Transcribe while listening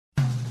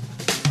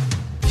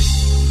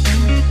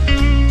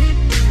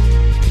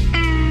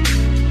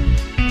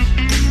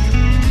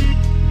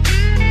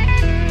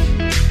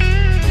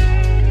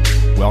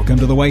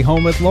Welcome to The Way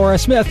Home with Laura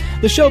Smith,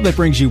 the show that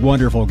brings you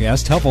wonderful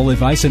guests, helpful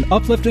advice, and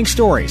uplifting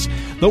stories.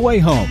 The Way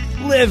Home.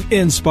 Live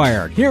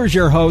inspired. Here's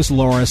your host,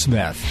 Laura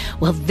Smith.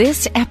 Well,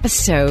 this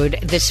episode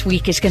this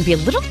week is going to be a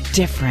little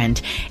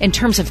different in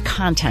terms of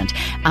content.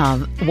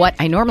 What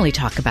I normally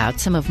talk about,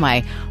 some of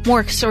my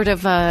more sort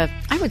of, I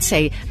would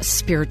say,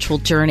 spiritual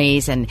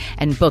journeys and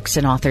books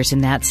and authors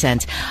in that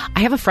sense.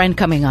 I have a friend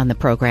coming on the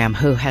program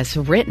who has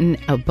written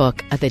a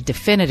book, the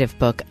definitive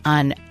book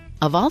on,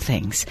 of all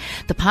things,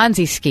 the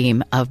Ponzi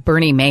scheme of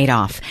Bernie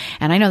Madoff.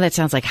 And I know that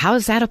sounds like, how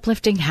is that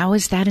uplifting? How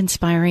is that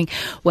inspiring?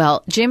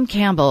 Well, Jim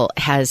Campbell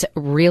has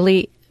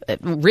really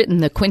written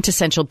the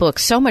quintessential book,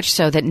 so much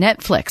so that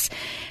Netflix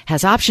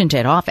has optioned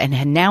it off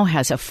and now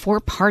has a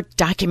 4-part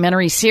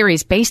documentary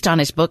series based on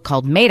his book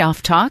called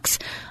Madoff Talks,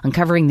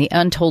 uncovering the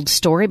untold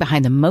story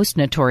behind the most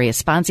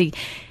notorious Ponzi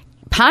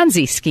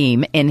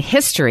scheme in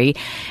history.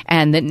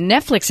 And the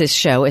Netflix's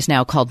show is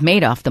now called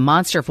Madoff, the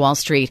Monster of Wall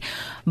Street.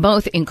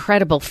 Both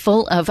incredible,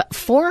 full of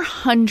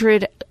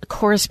 400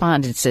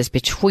 correspondences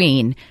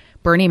between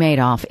Bernie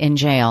Madoff in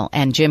jail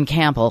and Jim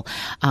Campbell,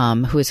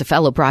 who is a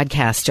fellow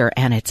broadcaster.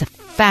 And it's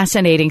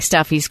fascinating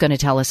stuff. He's going to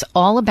tell us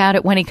all about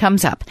it when he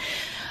comes up.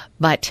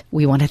 But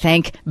we want to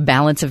thank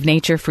Balance of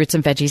Nature Fruits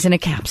and Veggies in a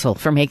Capsule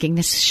for making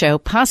this show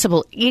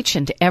possible each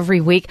and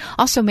every week,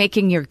 also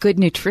making your good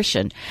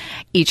nutrition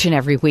each and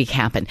every week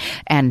happen.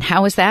 And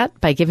how is that?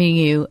 By giving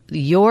you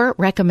your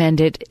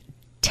recommended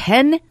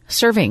 10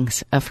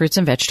 servings of fruits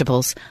and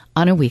vegetables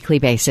on a weekly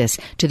basis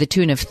to the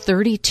tune of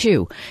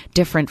 32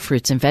 different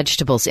fruits and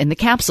vegetables in the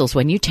capsules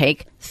when you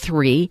take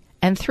 3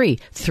 and 3.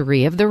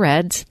 3 of the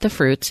reds, the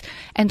fruits,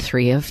 and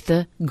 3 of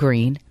the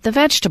green, the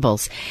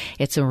vegetables.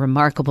 It's a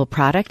remarkable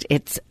product.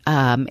 It's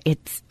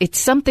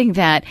something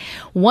that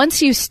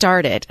once you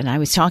start it, and I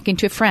was talking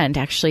to a friend,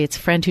 actually it's a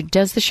friend who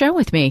does the show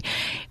with me.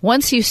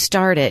 Once you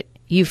start it,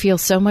 you feel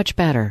so much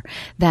better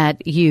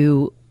that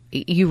you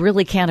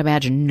really can't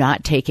imagine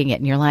not taking it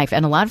in your life.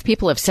 And a lot of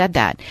people have said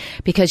that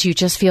because you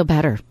just feel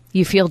better.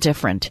 You feel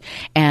different.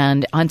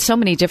 And on so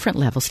many different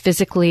levels,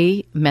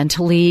 physically,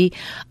 mentally,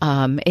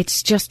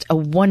 it's just a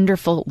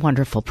wonderful,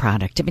 wonderful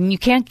product. I mean, you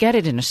can't get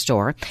it in a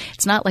store.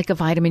 It's not like a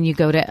vitamin you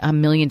go to a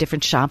million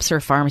different shops or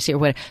a pharmacy or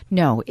whatever.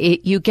 No,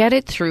 you get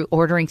it through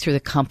ordering through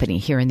the company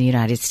here in the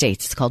United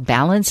States. It's called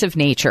Balance of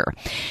Nature.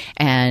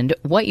 And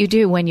what you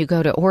do when you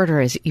go to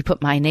order is you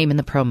put my name in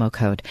the promo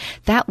code.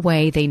 That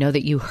way they know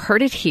that you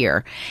heard it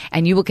here,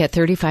 and you will get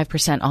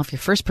 35% off your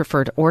first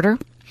preferred order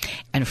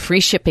and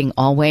free shipping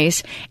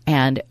always,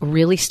 and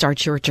really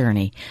start your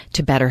journey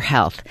to better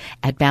health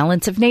at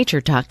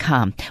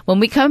balanceofnature.com. When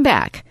we come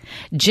back,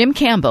 Jim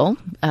Campbell,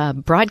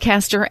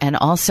 broadcaster and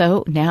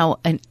also now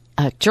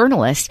a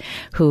journalist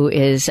who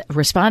is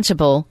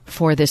responsible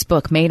for this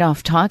book,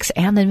 Madoff Talks,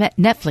 and the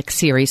Netflix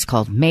series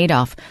called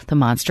Madoff, the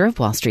Monster of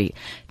Wall Street.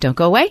 Don't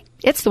go away.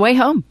 It's The Way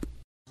Home.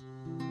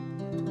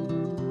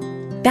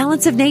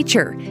 Balance of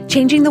Nature,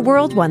 changing the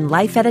world one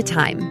life at a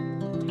time.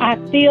 I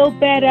feel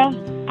better.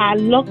 I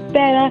look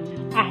better.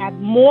 I have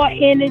more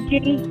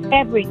energy,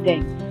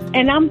 everything.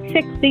 And I'm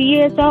 60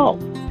 years old.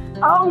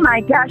 Oh,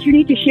 my gosh, you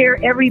need to share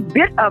every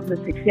bit of the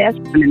success.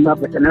 I'm in love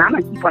with them, and I'm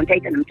going to keep on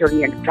taking them until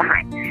the end of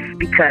time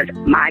because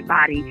my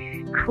body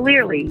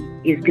clearly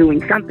is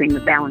doing something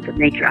with Balance of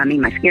Nature. I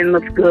mean, my skin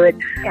looks good,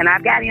 and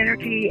I've got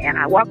energy, and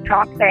I walk,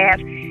 talk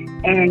fast,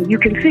 and you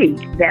can see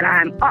that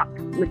I'm up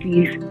with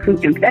these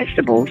fruits and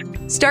vegetables.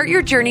 Start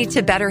your journey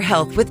to better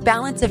health with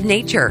Balance of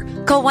Nature.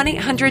 Call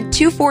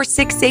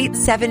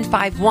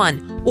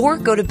 1-800-246-8751 or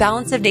go to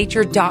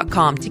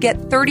balanceofnature.com to get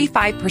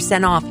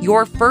 35% off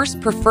your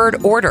first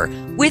preferred order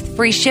with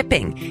free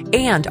shipping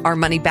and our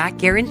money-back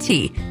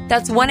guarantee.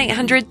 That's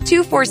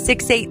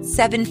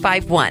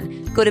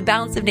 1-800-246-8751. Go to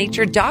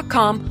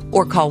balanceofnature.com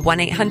or call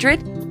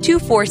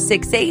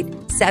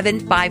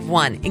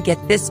 1-800-246-8751 and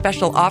get this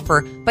special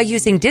offer by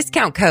using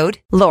discount code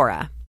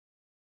LAURA.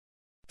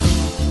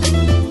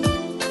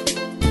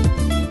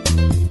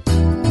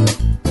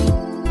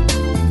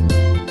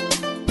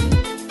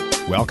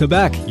 Welcome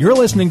back. You're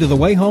listening to The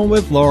Way Home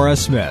with Laura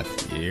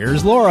Smith.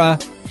 Here's Laura.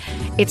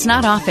 It's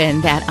not often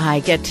that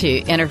I get to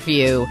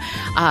interview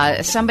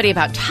somebody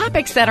about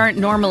topics that aren't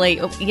normally,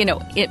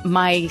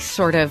 my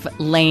sort of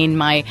lane,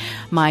 my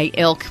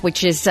ilk,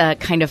 which is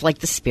kind of like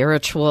the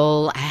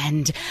spiritual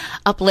and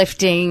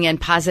uplifting and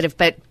positive,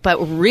 but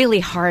really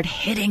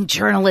hard-hitting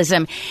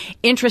journalism,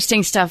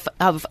 interesting stuff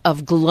of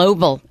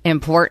global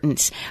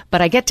importance.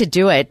 But I get to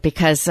do it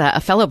because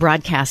a fellow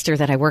broadcaster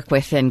that I work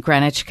with in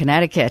Greenwich,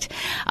 Connecticut,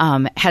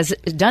 has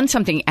done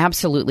something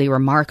absolutely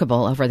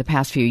remarkable over the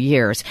past few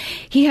years.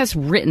 He has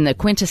written the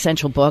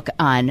quintessential book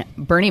on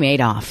Bernie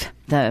Madoff,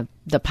 the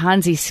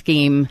Ponzi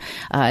scheme,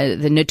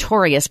 the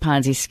notorious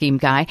Ponzi scheme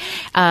guy.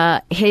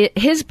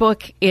 His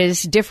book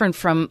is different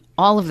from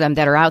all of them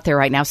that are out there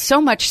right now,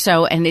 so much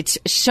so, and it's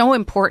so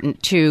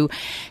important to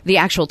the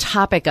actual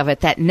topic of it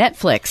that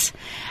Netflix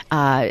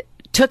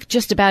took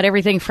just about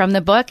everything from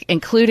the book,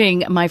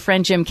 including my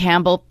friend Jim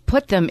Campbell,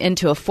 put them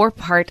into a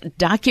 4-part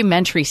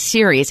documentary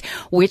series,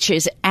 which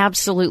is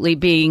absolutely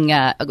being,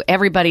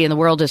 everybody in the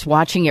world is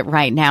watching it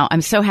right now.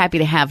 I'm so happy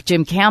to have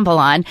Jim Campbell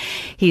on.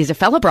 He's a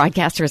fellow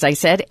broadcaster, as I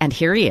said, and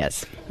here he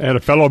is. And a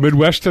fellow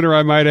Midwesterner,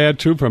 I might add,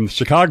 too, from the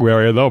Chicago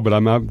area, though, but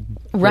I'm not...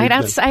 Right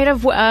outside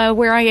of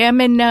where I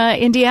am in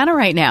Indiana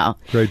right now.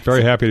 Great.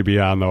 Very happy to be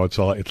on, though. It's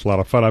a lot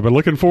of fun. I've been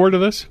looking forward to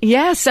this.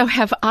 Yeah, so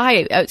have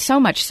I. So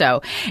much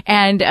so.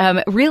 And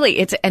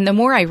really, and the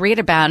more I read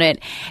about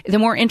it, the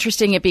more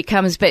interesting it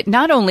becomes, but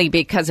not only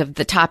because of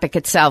the topic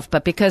itself,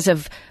 but because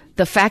of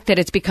the fact that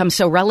it's become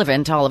so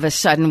relevant all of a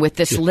sudden with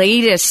this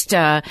latest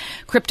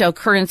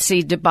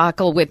cryptocurrency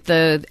debacle with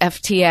the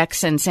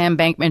FTX and Sam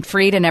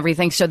Bankman-Fried and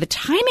everything. So the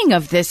timing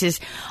of this is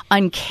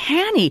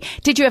uncanny.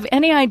 Did you have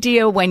any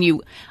idea when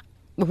you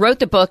wrote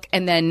the book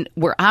and then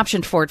were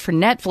optioned for it for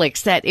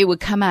Netflix that it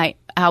would come out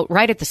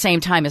right at the same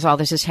time as all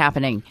this is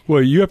happening?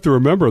 Well, you have to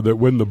remember that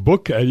when the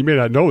book, and you may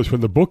not know this,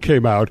 when the book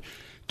came out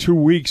 2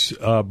 weeks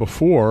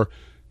before,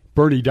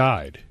 Bernie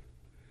died.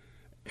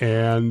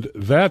 And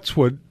that's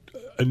what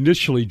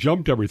initially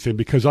jumped everything,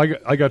 because I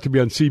got to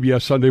be on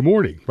CBS Sunday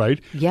morning, right?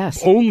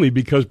 Yes. Only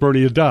because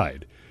Bernie had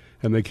died.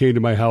 And they came to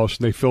my house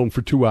and they filmed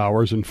for 2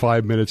 hours and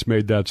 5 minutes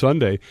made that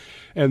Sunday.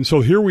 And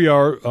so here we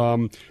are.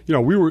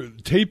 We were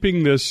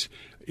taping this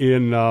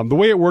in the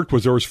way it worked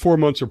was there was 4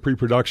 months of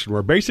pre-production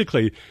where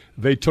basically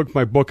they took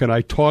my book and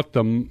I taught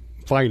them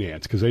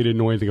finance because they didn't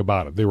know anything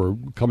about it. They were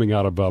coming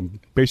out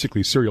of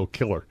basically serial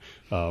killer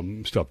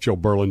stuff. Joe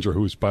Berlinger,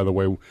 who's, by the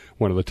way,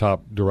 one of the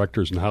top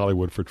directors in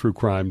Hollywood for true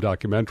crime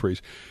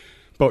documentaries.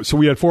 But so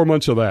we had 4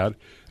 months of that,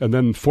 and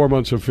then 4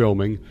 months of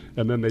filming,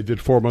 and then they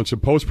did 4 months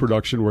of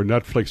post-production where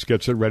Netflix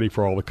gets it ready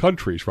for all the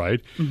countries,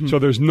 right? Mm-hmm. So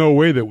there's no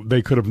way that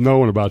they could have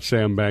known about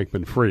Sam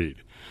Bankman-Fried.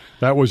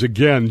 That was,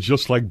 again,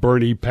 just like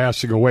Bernie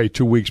passing away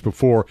 2 weeks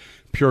before,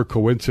 pure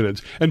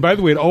coincidence. And by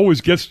the way, it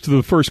always gets to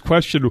the first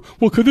question,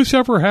 well, could this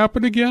ever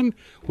happen again?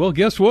 Well,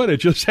 guess what?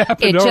 It just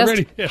happened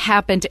already. It just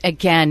happened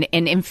again.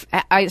 And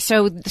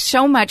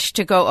so much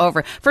to go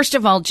over. First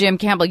of all, Jim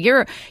Campbell,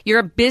 you're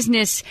a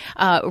business,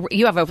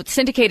 you have a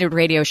syndicated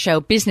radio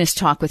show, Business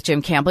Talk with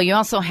Jim Campbell. You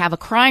also have a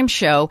crime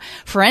show,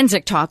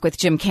 Forensic Talk with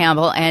Jim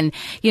Campbell. And,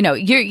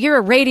 you're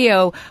a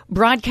radio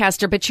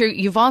broadcaster, but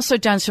you've also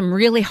done some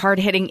really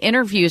hard-hitting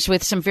interviews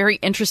with some very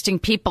interesting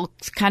people,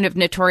 kind of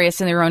notorious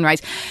in their own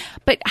rights.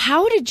 But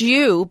how did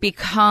you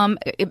become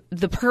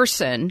the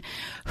person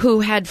who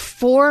had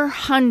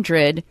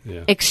 400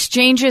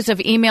 exchanges of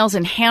emails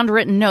and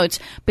handwritten notes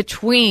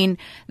between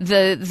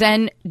the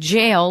then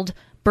jailed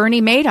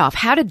Bernie Madoff?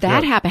 How did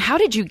that happen? How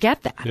did you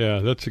get that? Yeah,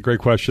 that's a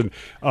great question.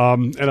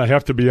 And I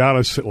have to be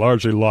honest,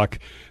 largely luck.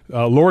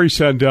 Laurie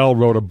Sandel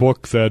wrote a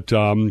book that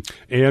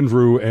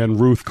Andrew and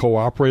Ruth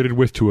cooperated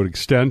with to an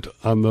extent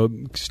on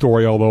the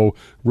story, although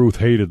Ruth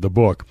hated the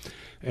book.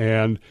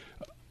 And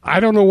I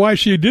don't know why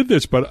she did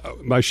this,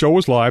 but my show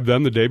was live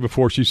then the day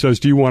before. She says,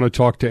 do you want to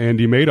talk to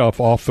Andy Madoff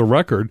off the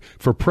record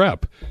for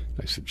prep?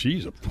 I said,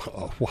 geez,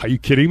 are you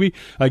kidding me?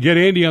 I get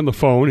Andy on the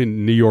phone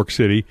in New York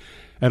City,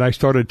 and I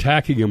started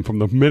attacking him from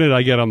the minute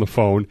I get on the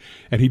phone,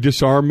 and he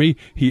disarmed me.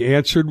 He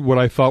answered what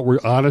I thought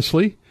were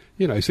honestly.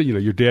 I said,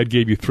 your dad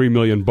gave you $3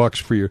 million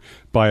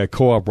buy a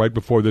co-op right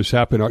before this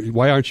happened.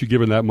 Why aren't you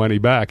giving that money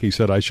back? He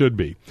said, I should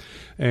be.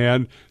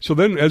 And so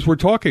then as we're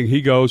talking, he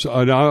goes,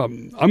 I'm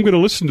going to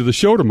listen to the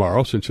show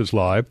tomorrow since it's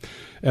live,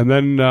 and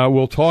then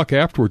we'll talk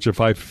afterwards if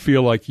I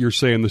feel like you're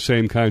saying the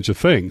same kinds of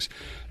things.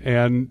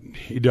 And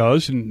he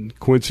does, and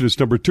coincidence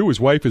number two, his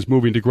wife is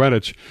moving to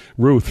Greenwich,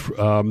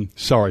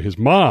 his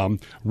mom,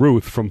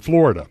 Ruth, from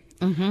Florida.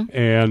 Mm-hmm.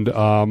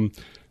 And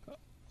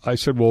I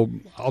said, well,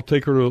 I'll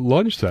take her to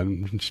lunch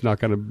then. She's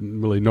not going to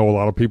really know a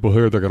lot of people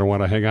here. They're going to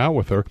want to hang out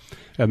with her.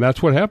 And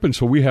that's what happened.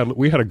 So we had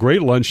a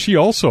great lunch. She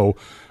also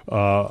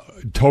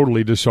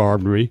totally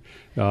disarmed me.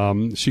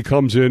 She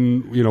comes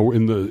in,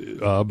 in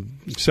the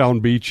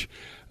Sound Beach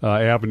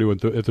Avenue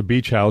at the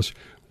beach house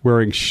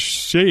wearing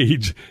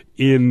shades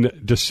in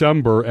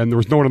December, and there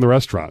was no one in the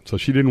restaurant. So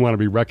she didn't want to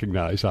be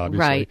recognized,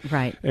 obviously.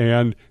 Right.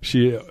 And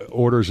she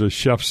orders a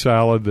chef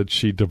salad that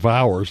she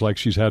devours like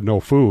she's had no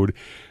food.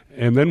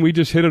 And then we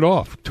just hit it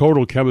off.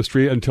 Total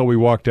chemistry until we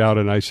walked out,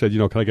 and I said,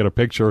 can I get a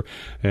picture?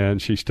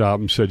 And she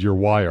stopped and said, you're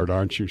wired,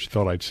 aren't you? She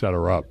thought I'd set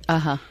her up.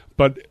 Uh-huh.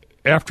 But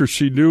after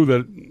she knew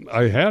that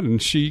I hadn't,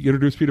 she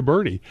introduced me to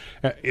Bernie.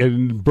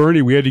 And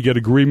Bernie, we had to get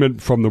agreement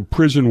from the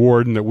prison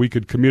warden that we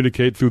could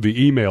communicate through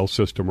the email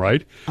system,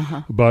 right?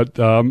 Uh-huh. But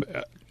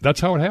that's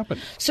how it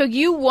happened. So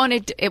you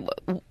wanted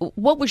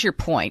what was your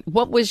point?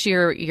 What was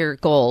your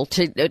goal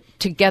to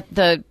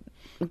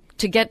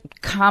get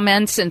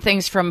comments and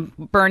things from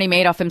Bernie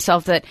Madoff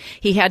himself that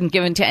he hadn't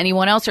given to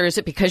anyone else, or is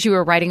it because you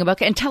were writing a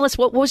book? And tell us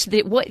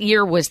what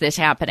year was this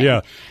happening? Yeah,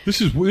 this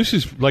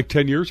is like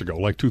 10 years ago,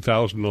 like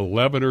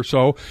 2011 or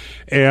so,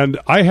 and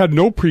I had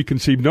no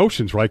preconceived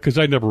notions, right? Because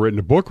I'd never written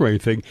a book or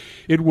anything.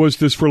 It was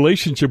this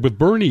relationship with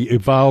Bernie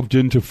evolved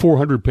into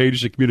 400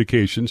 pages of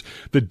communications,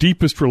 the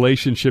deepest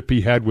relationship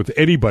he had with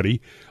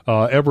anybody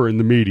ever in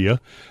the media.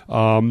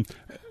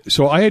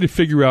 So I had to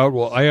figure out,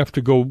 well, I have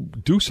to go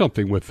do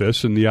something with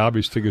this, and the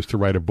obvious thing is to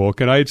write a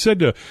book. And I had said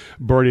to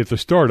Bernie at the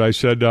start, I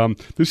said,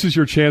 this is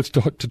your chance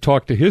to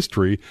talk to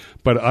history,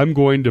 but I'm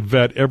going to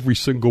vet every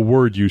single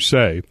word you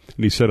say.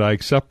 And he said, I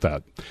accept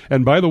that.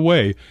 And by the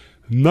way,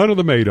 none of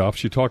the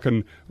Madoffs, you're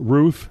talking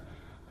Ruth,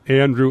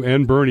 Andrew,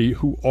 and Bernie,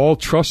 who all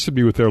trusted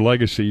me with their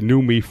legacy,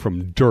 knew me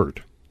from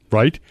dirt,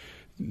 right?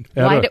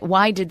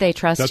 Why did they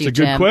trust you, Jim? That's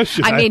a good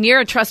question. I mean, you're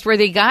a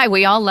trustworthy guy.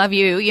 We all love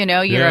you. You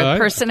know, you're a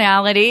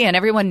personality, and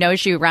everyone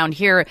knows you around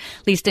here, at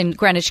least in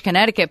Greenwich,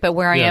 Connecticut. But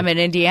where I am in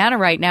Indiana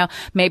right now,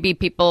 maybe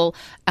people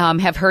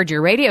have heard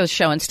your radio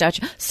show and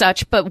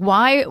such. But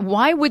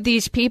why would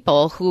these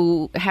people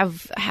who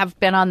have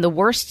been on the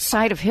worst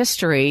side of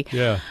history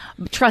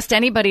trust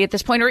anybody at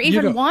this point, or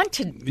even want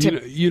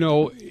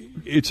to?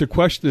 It's a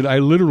question that I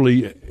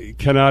literally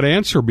cannot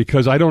answer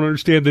because I don't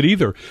understand it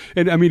either.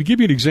 And I mean, to give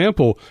you an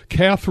example,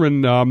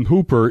 Catherine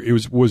Hooper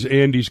was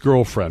Andy's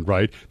girlfriend,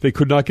 right? They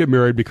could not get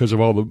married because of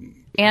all the...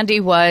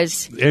 Andrew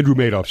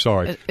Madoff,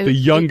 sorry. The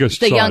youngest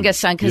son. The youngest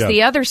son, because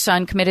the other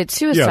son committed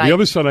suicide. Yeah, the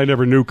other son I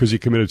never knew because he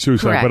committed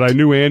suicide. Correct. But I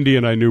knew Andy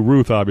and I knew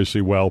Ruth,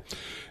 obviously, well.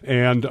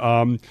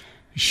 And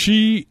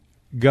she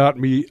got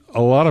me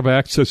a lot of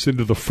access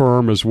into the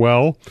firm as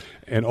well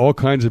and all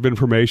kinds of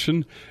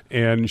information.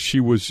 And she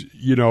was,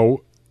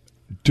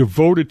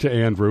 devoted to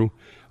Andrew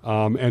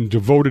and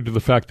devoted to the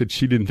fact that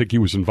she didn't think he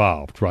was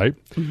involved, right?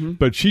 Mm-hmm.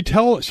 But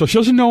so she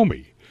doesn't know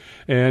me.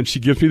 And she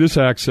gives me this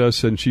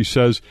access, and she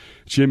says,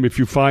 Jim, if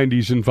you find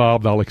he's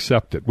involved, I'll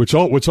accept it, which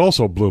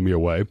also blew me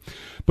away.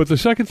 But the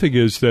second thing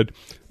is that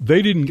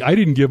I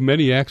didn't give them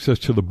any access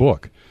to the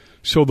book.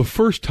 So the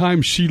first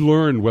time she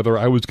learned whether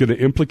I was going to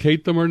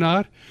implicate them or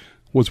not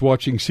was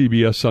watching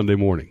CBS Sunday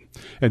Morning.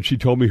 And she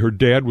told me her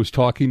dad was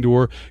talking to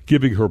her,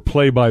 giving her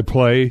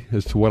play-by-play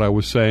as to what I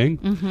was saying.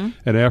 Mm-hmm.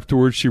 And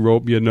afterwards, she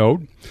wrote me a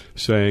note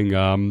saying,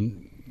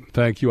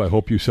 thank you, I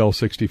hope you sell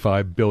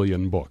 65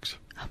 billion books.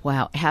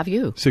 Wow. Have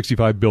you?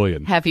 65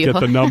 billion. Have you?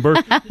 Get the number,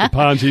 the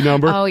Ponzi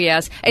number. Oh,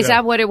 yes. Is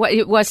that what it was?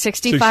 It was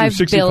 65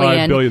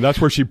 billion. That's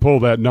where she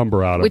pulled that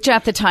number out of. Which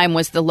at the time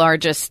was the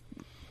largest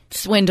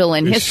swindle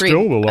in history. It's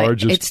still the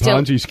largest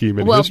Ponzi scheme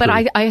in history. Well, but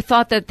I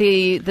thought that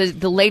the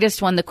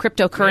latest one, the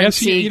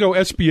cryptocurrency...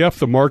 SBF,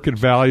 the market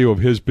value of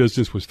his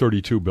business was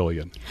 $32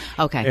 billion.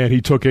 Okay. And he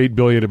took $8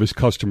 billion of his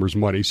customers'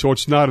 money. So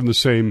it's not in the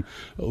same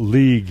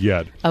league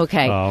yet.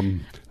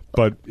 Okay.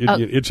 But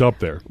it's up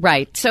there.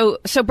 Right. So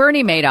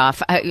Bernie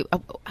Madoff,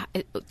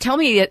 tell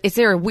me, is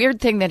there a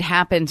weird thing that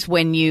happens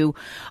when you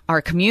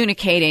are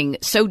communicating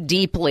so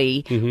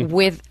deeply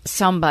with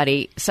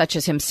somebody such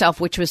as himself,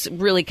 which was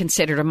really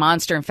considered a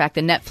monster? In fact,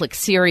 the Netflix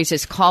series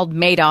is called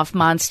Madoff,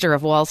 Monster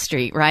of Wall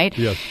Street, right?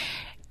 Yes.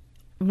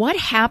 What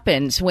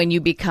happens when you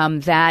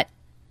become that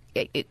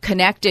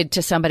connected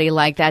to somebody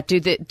like that? Do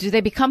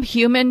they become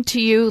human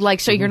to you? Like,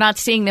 so you're not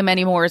seeing them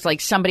anymore as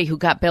like somebody who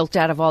got built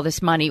out of all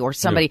this money or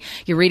somebody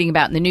you're reading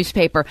about in the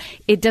newspaper.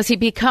 Does he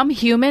become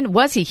human?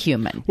 Was he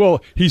human?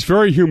 Well, he's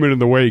very human in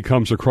the way he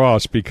comes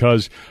across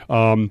because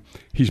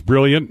he's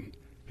brilliant.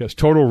 He has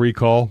total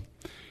recall.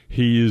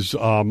 He's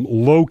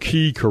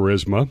low-key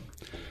charisma.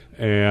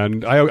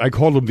 And I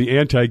called him the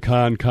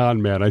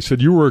anti-con man. I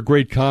said, you were a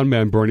great con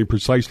man, Bernie,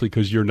 precisely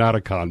because you're not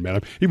a con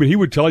man. Even he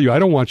would tell you, I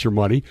don't want your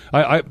money.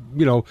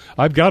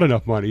 I've got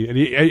enough money.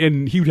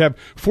 And he would have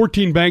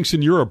 14 banks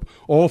in Europe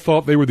all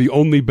thought they were the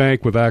only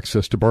bank with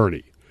access to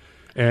Bernie.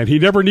 And he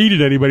never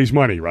needed anybody's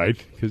money, right?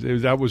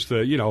 Because that was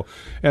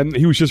and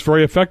he was just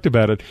very effective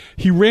at it.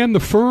 He ran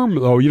the firm,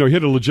 though. He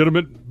had a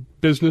legitimate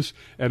business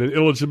and an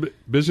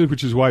illegitimate business,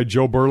 which is why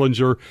Joe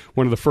Berlinger,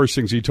 one of the first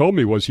things he told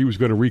me was he was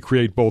going to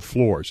recreate both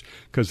floors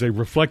because they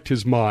reflect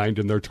his mind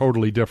and they're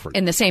totally different.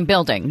 In the same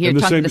building. You're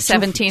talking the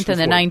 17th and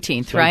the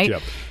 19th, right? Yeah.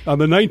 On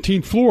the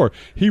 19th floor,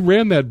 he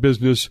ran that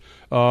business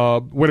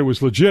when it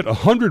was legit,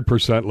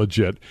 100%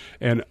 legit,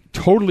 and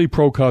totally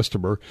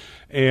pro-customer.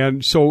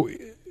 And so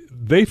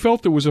they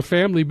felt it was a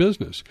family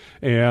business,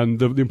 and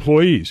the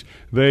employees.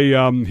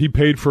 He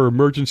paid for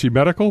emergency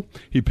medical.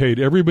 He paid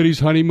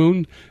everybody's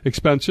honeymoon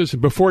expenses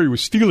before he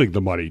was stealing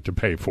the money to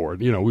pay for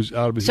it. It was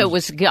out of his. So it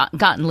was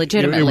gotten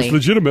legitimately. It was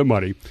legitimate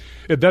money.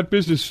 And that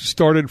business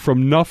started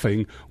from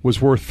nothing, was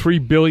worth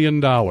 $3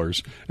 billion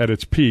at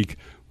its peak,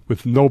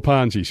 with no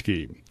Ponzi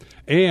scheme.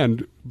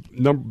 And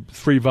number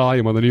 3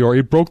 volume on the New York.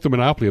 It broke the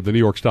monopoly of the New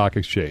York Stock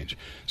Exchange.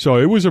 So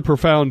it was a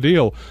profound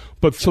deal.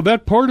 But so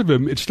that part of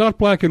him, it's not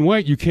black and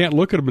white. You can't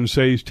look at him and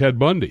say he's Ted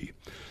Bundy.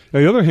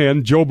 On the other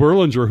hand, Joe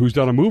Berlinger, who's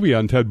done a movie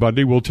on Ted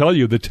Bundy, will tell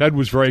you that Ted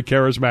was very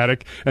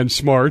charismatic and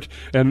smart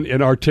and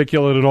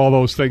articulate and all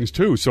those things,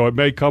 too. So it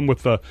may come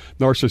with the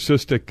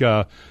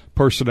narcissistic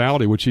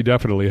personality, which he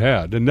definitely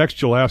had. And next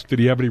you'll ask, did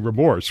he have any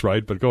remorse,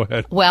 right? But go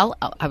ahead. Well,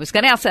 I was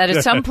going to ask that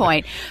at some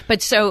point.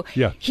 But so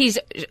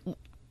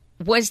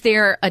was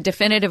there a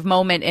definitive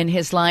moment in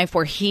his life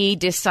where he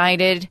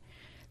decided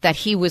that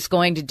he was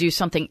going to do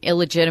something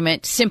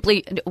illegitimate?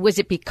 Simply, was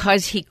it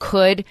because he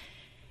could?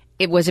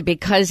 Was it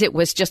because it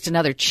was just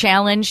another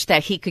challenge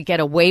that he could get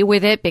away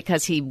with it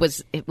because it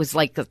was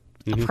like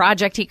a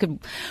project he could.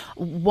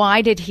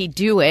 Why did he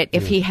do it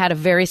if he had a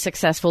very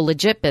successful,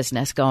 legit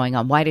business going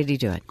on? Why did he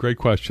do it? Great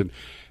question.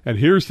 And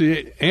here's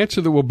the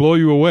answer that will blow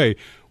you away.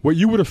 What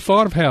you would have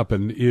thought of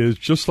happened is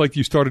just like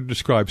you started to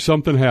describe.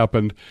 Something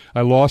happened.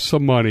 I lost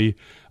some money.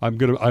 I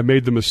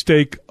made the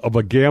mistake of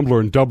a gambler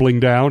and doubling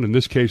down. In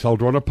this case, I'll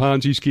run a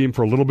Ponzi scheme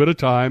for a little bit of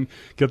time,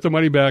 get the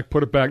money back,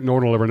 put it back. No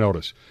one will ever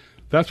notice.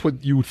 That's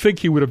what you would think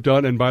he would have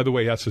done. And by the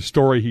way, that's a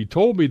story he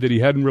told me that he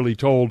hadn't really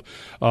told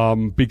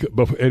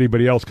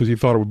anybody else because he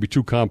thought it would be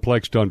too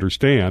complex to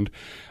understand.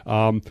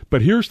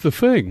 But here's the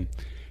thing.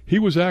 He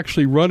was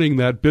actually running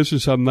that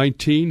business on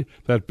 19,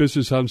 that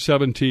business on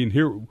 17.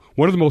 Here,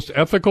 one of the most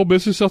ethical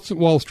businesses on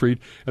Wall Street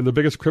and the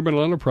biggest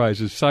criminal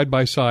enterprises side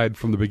by side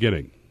from the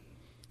beginning.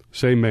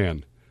 Same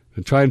man.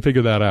 And try and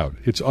figure that out.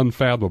 It's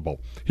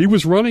unfathomable. He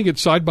was running it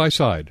side by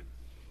side.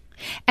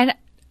 And,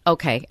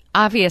 okay,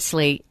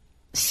 obviously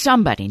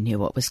somebody knew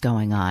what was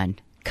going on.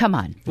 Come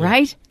on,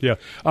 right? Yeah.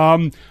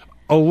 A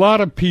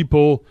lot of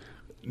people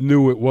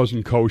knew it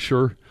wasn't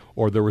kosher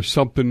or there was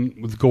something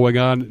going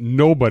on.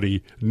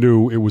 Nobody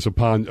knew it was a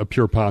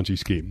pure Ponzi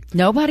scheme.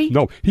 Nobody?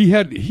 No. He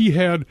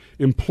had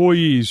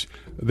employees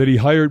that he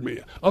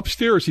hired.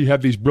 Upstairs, he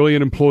had these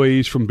brilliant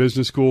employees from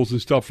business schools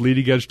and stuff,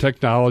 leading-edge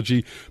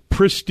technology,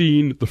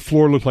 pristine. The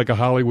floor looked like a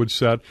Hollywood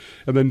set.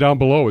 And then down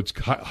below, it's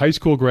high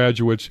school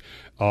graduates,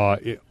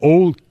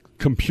 old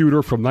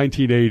computer from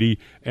 1980,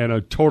 and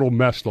a total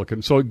mess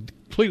looking. So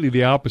completely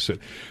the opposite.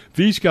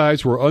 These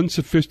guys were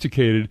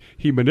unsophisticated.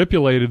 He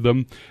manipulated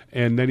them,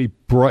 and then he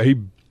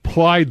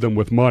plied them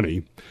with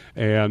money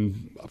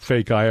and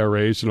fake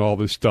IRAs and all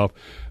this stuff.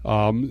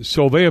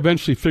 So they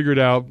eventually figured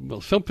out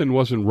something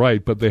wasn't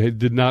right, but they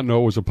did not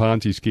know it was a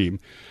Ponzi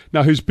scheme.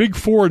 Now, his big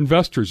four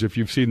investors, if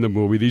you've seen the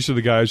movie, these are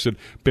the guys that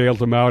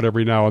bailed him out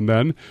every now and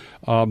then,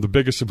 the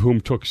biggest of whom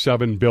took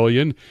 $7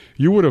 billion.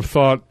 You would have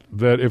thought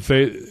that if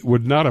they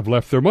would not have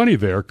left their money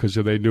there because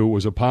they knew it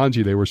was a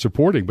Ponzi they were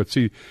supporting. But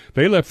see,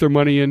 they left their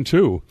money in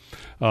too.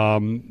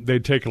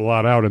 They'd taken a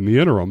lot out in the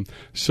interim.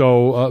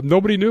 So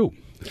nobody knew.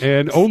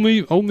 And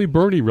only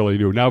Bernie really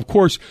knew. Now, of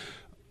course,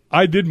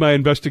 I did my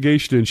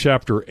investigation in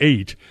Chapter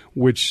 8,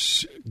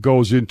 which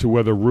goes into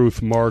whether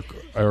Ruth, Mark,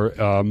 or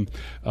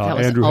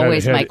Andrew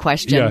always had my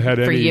question had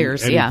for any,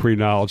 years. Any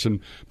pre-knowledge. And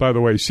by the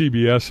way,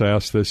 CBS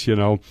asked this, when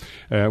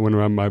I'm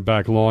on my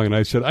back lawn, and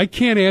I said, I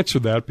can't answer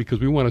that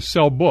because we want to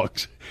sell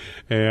books.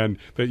 And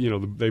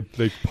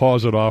they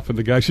pause it off, and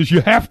the guy says,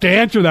 "You have to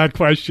answer that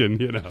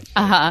question."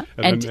 Uh-huh.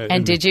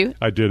 And did you?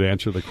 I did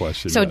answer the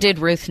question. So yes. Did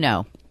Ruth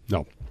know?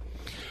 No.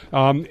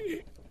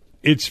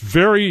 It's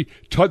very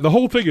the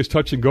whole thing is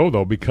touch and go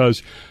though,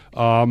 because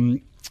Bernie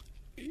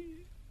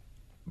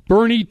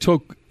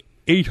took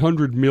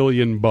 $800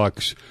 million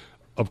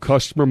of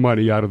customer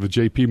money out of the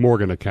J.P.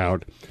 Morgan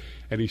account,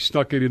 and he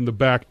stuck it in the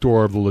back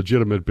door of the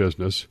legitimate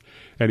business,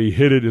 and he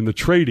hid it in the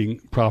trading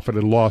profit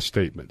and loss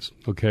statements.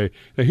 Okay,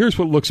 now here's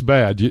what looks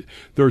bad.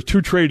 There are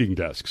two trading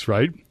desks,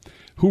 right?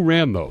 Who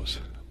ran those?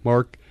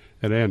 Mark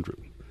and Andrew.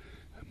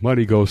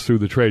 Money goes through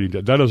the trading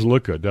desk. That doesn't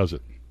look good, does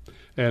it?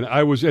 And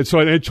so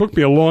it took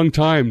me a long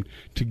time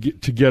to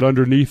get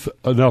underneath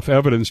enough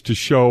evidence to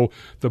show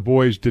the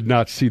boys did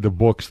not see the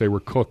books. They were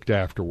cooked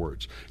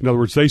afterwards. In other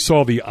words, they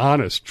saw the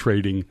honest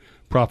trading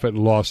profit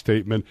and loss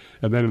statement,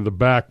 and then in the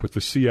back with the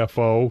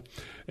CFO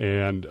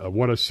and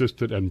one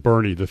assistant and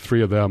Bernie, the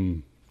three of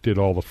them did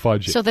all the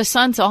fudging. So the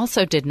sons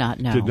also did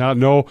not know. Did not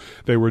know.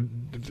 They were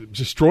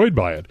destroyed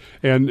by it.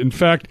 And in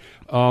fact,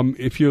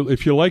 if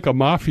you like a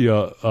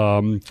mafia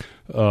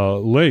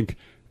link,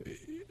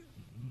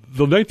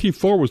 the 19th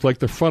floor was like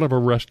the front of a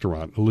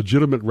restaurant, a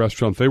legitimate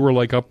restaurant. They were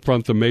like up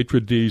front, the maitre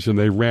d's, and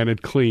they ran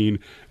it clean.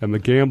 And the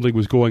gambling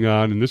was going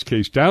on, in this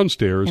case,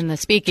 downstairs. In the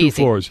speakeasy. 2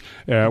 floors,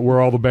 where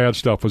all the bad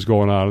stuff was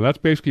going on. And that's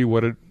basically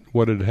what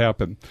had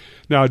happened.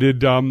 Now,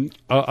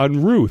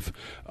 on Ruth,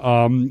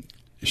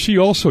 she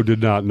also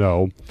did not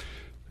know,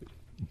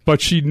 but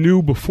she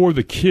knew before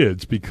the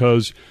kids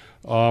because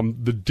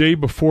the day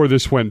before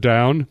this went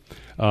down,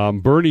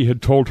 Bernie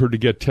had told her to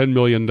get $10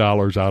 million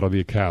out of the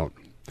account.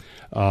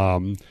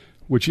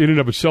 Which in and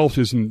of itself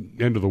isn't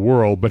the end of the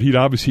world, but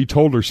he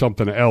told her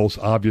something else,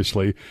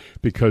 obviously,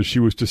 because she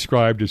was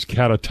described as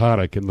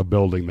catatonic in the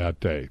building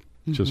that day.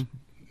 Mm-hmm. Just,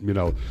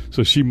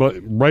 so she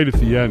right at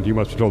the end, he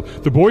must have told.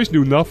 The boys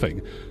knew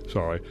nothing,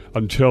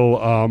 until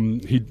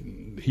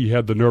he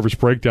had the nervous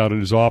breakdown in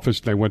his office,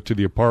 and they went to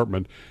the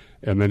apartment,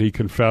 and then he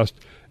confessed,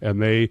 and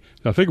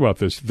now think about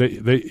this,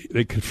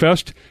 they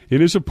confessed in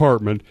his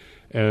apartment,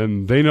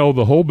 and they know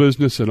the whole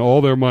business and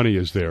all their money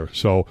is there.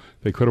 So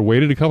they could have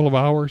waited a couple of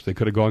hours. They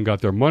could have gone and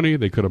got their money.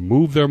 They could have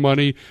moved their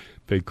money.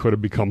 They could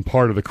have become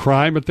part of the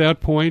crime at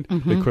that point.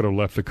 Mm-hmm. They could have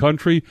left the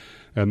country.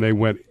 And they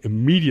went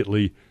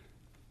immediately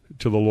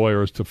to the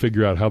lawyers to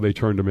figure out how they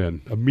turned him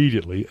in.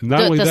 Immediately.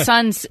 Not only that,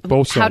 sons,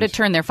 both sons, how to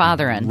turn their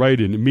father in. Right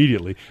in,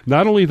 immediately.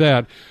 Not only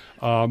that,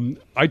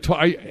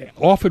 I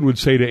often would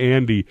say to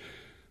Andy,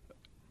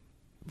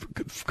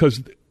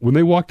 because when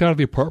they walked out of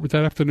the apartment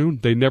that afternoon,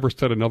 they never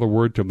said another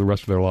word to him the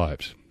rest of their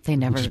lives. They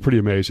never. Which is pretty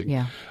amazing.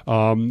 Yeah.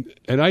 And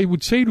I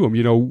would say to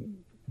him,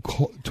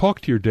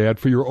 talk to your dad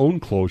for your own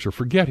closure.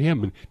 Forget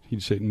him. And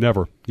he'd say,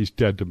 never. He's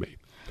dead to me.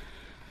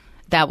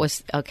 That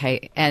was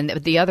okay. And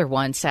the other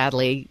one,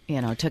 sadly,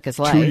 took his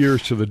life. 2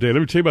 years to the day. Let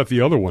me tell you about the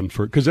other one,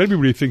 because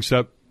everybody thinks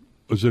that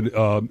was an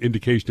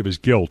indication of his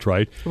guilt,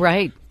 right?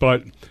 Right.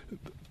 But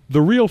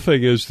the real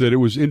thing is that it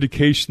was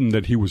indication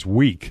that he was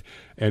weak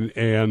and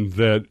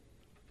that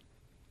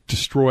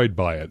destroyed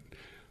by it.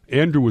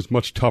 Andrew was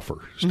much tougher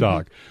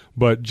stock.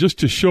 But just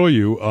to show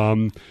you,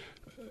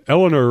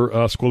 Eleanor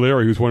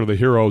Squilleri, who's one of the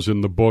heroes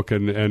in the book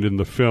and in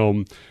the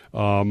film,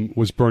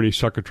 was Bernie's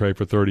secretary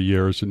for 30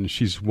 years, and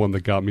she's one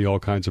that got me all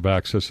kinds of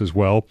access as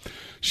well.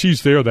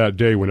 She's there that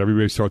day when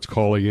everybody starts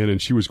calling in,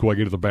 and she was going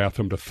into the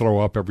bathroom to throw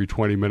up every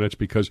 20 minutes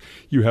because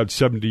you had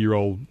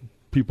 70-year-old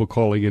people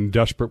calling in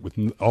desperate with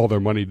all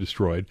their money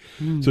destroyed.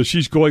 So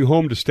she's going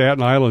home to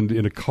Staten Island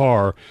in a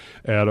car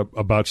at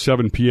about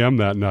 7 p.m.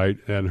 that night,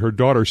 and her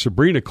daughter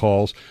Sabrina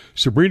calls.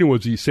 Sabrina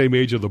was the same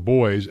age of the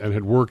boys and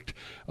had worked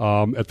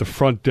at the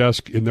front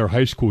desk in their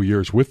high school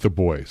years with the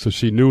boys, so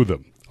she knew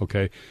them.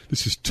 Okay,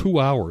 this is 2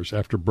 hours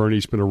after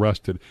Bernie's been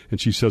arrested,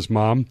 and she says,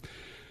 Mom,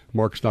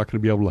 Mark's not going to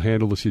be able to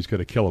handle this. He's going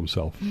to kill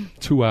himself.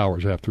 2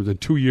 hours after. Then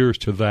 2 years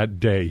to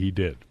that day, he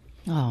did.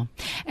 Oh,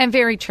 and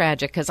very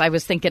tragic, because I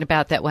was thinking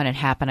about that when it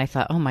happened. I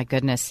thought, oh, my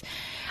goodness.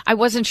 I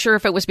wasn't sure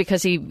if it was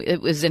because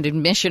it was an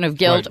admission of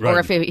guilt or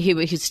if he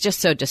was just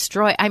so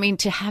destroyed. I mean,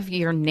 to have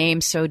your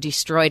name so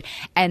destroyed,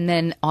 and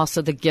then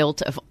also the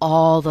guilt of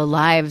all the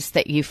lives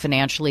that you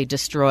financially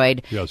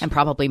destroyed, and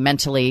probably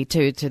mentally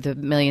to the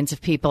millions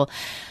of people.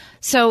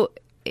 So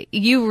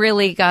you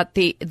really got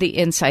the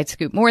inside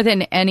scoop more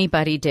than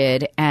anybody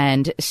did.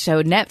 And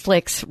so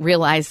Netflix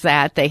realized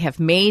that they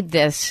have made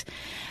this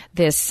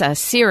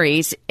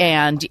series,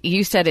 and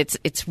you said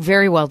it's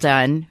very well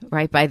done,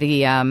 right, by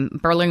the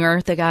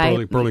Berlinger, the guy?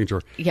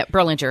 Berlinger. Yeah,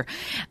 Berlinger.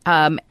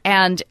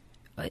 And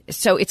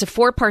so it's a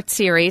 4-part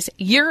series.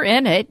 You're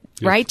in it,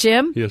 right,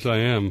 Jim? Yes, I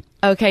am.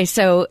 Okay,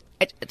 so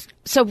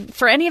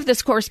for any of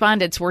this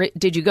correspondence,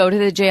 did you go to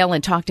the jail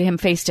and talk to him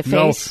face to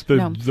face?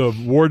 No, the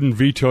warden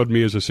vetoed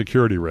me as a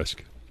security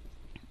risk.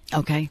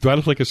 Okay. Do I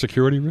look like a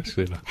security risk?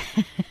 They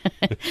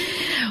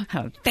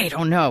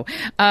don't know.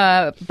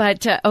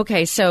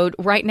 Okay, so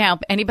right now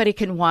anybody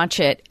can watch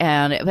it,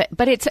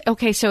 but it's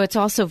okay. So it's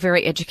also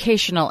very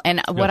educational,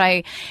 and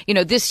what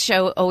this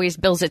show always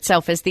bills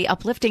itself as the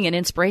uplifting and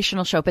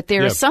inspirational show. But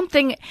there is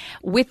something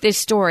with this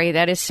story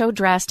that is so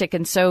drastic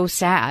and so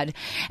sad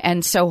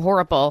and so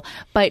horrible.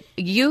 But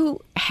you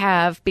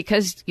have,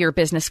 because you're a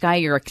business guy,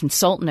 you're a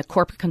consultant, a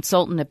corporate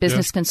consultant, a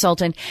business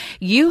consultant.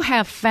 You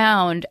have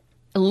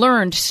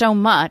learned so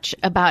much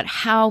about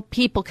how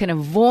people can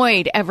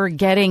avoid ever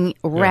getting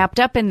wrapped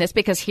up in this,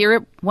 because here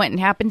it went and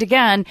happened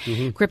again,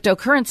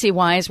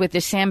 cryptocurrency-wise, with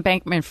this Sam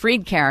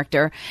Bankman-Fried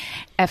character,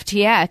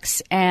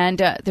 FTX. And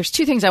there's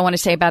 2 things I want to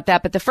say about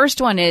that. But the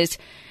first one is,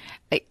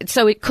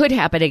 so it could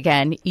happen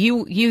again.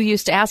 You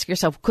used to ask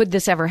yourself, could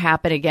this ever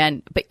happen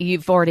again? But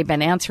you've already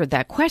been answered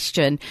that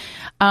question.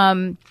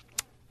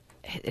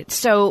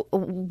 So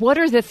what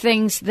are the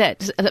things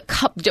that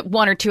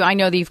 1 or 2? I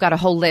know that you've got a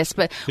whole list,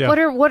 but what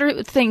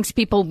are things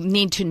people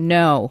need to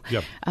know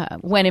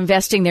when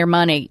investing their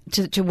money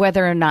to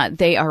whether or not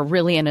they are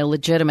really in a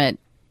legitimate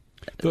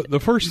The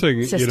first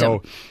thing,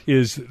 system?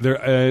 Is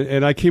there,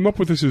 and I came up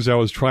with this as I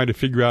was trying to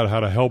figure out how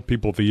to help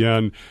people at the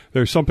end.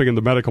 There's something in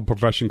the medical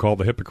profession called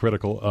the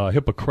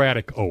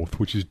Hippocratic Oath,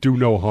 which is do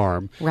no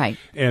harm. Right.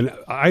 And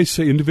I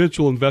say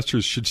individual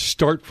investors should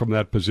start from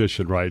that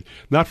position, right?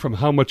 Not from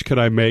how much can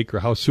I make or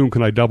how soon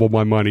can I double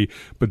my money,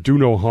 but do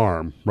no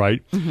harm,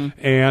 right?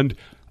 And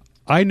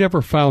I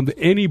never found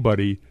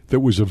anybody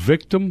that was a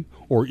victim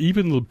or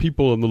even the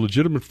people on the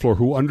legitimate floor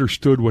who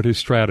understood what his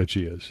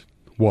strategy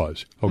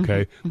was,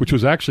 which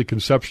was actually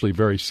conceptually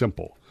very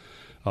simple.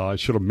 It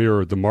should have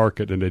mirrored the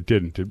market, and it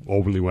didn't. It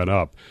only went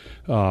up.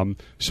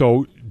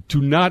 So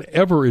do not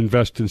ever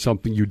invest in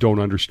something you don't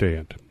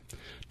understand.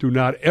 Do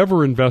not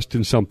ever invest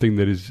in something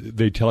that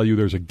they tell you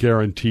there's a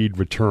guaranteed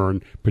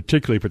return,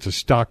 particularly if it's a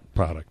stock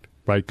product,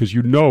 right? Because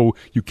you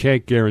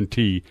can't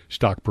guarantee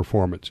stock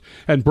performance.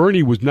 And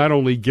Bernie was not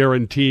only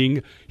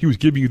guaranteeing, he was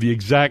giving you the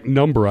exact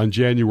number on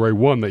January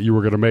 1 that you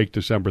were going to make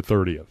December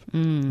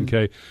 30th.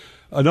 Okay?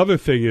 Another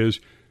thing is,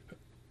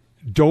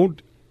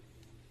 don't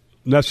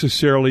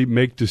necessarily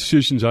make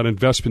decisions on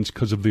investments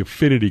because of the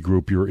affinity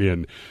group you're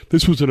in.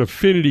 This was an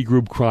affinity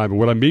group crime, and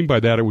what I mean by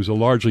that, it was a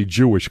largely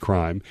Jewish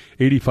crime.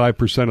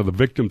 85% of the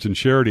victims in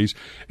charities,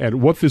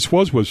 and what this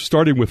was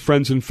starting with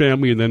friends and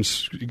family and then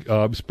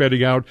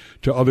spreading out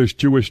to other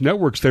Jewish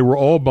networks. They were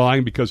all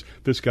buying because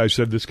this guy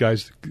said this guy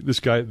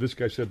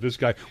said this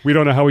guy. We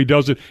don't know how he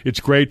does it.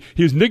 It's great.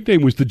 His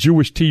nickname was the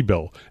Jewish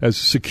T-bill, as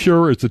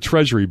secure as the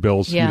Treasury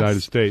bills in the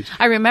United States.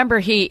 I remember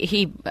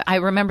I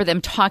remember them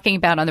talking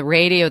about on the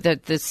radio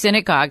the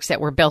synagogues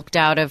that were bilked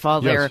out of all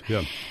their.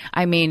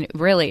 I mean,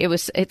 really, it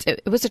was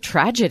a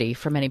tragedy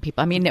for many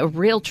people. I mean, a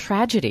real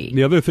tragedy.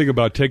 The other thing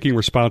about taking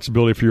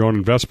responsibility for your own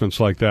investments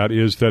like that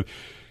is that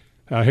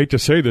I hate to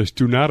say this,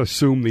 do not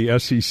assume the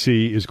SEC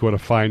is going to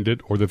find it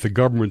or that the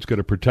government's going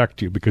to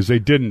protect you, because they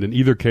didn't in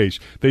either case.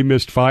 They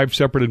missed 5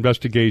 separate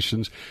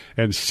investigations,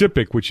 and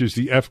SIPC, which is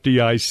the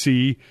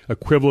FDIC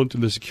equivalent to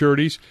the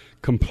securities,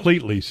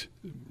 completely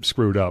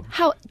screwed up.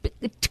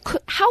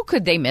 How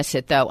could they miss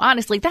it, though?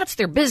 Honestly, that's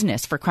their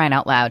business, for crying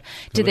out loud.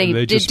 Did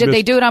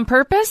they do it on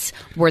purpose?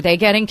 Were they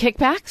getting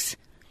kickbacks?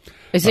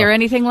 Is there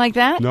anything like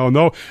that?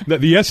 No.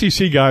 The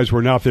SEC guys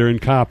were not. They're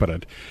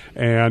incompetent,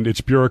 and it's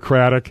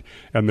bureaucratic,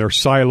 and they're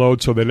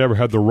siloed, so they never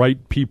had the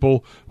right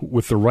people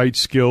with the right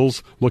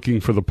skills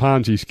looking for the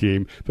Ponzi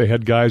scheme. They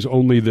had guys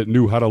only that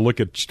knew how to look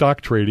at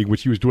stock trading,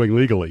 which he was doing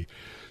legally.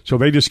 So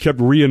they just kept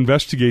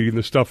reinvestigating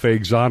the stuff they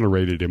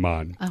exonerated him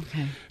on.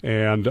 Okay.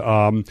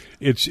 And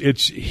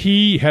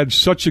he had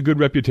such a good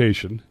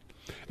reputation.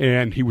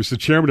 And he was the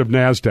chairman of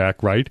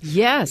NASDAQ, right?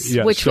 Yes.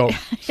 Yeah,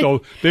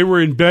 so they were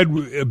in bed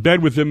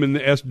with him in the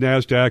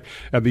NASDAQ,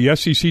 and the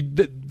SEC,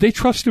 they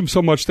trust him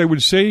so much, they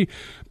would say,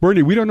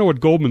 Bernie, we don't know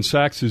what Goldman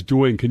Sachs is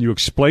doing. Can you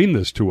explain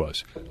this to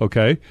us?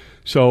 Okay?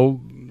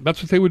 So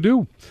that's what they would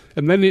do.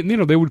 And then,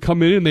 they would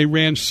come in and they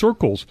ran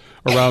circles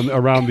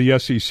around the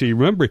SEC.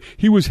 Remember,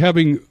 he was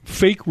having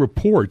fake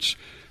reports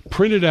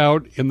printed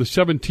out in the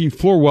 17th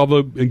floor while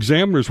the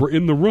examiners were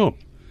in the room.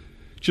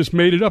 Just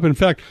made it up. In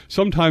fact,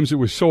 sometimes it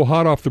was so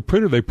hot off the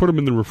printer, they put them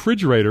in the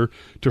refrigerator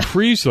to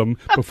freeze them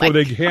before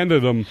they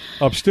handed them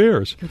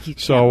upstairs.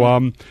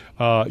 So,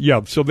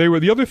 so they were.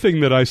 The other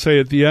thing that I say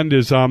at the end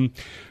is the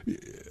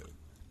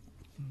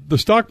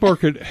stock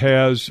market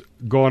has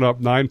gone up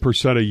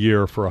 9% a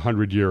year for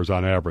 100 years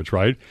on average,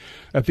 right?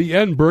 At the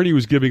end, Bernie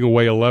was giving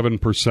away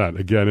 11%.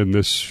 Again, in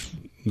this,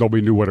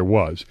 nobody knew what it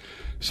was.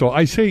 So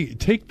I say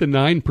take the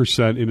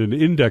 9% in an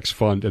index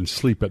fund and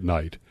sleep at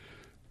night.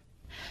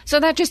 So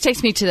that just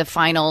takes me to the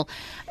final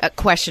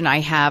question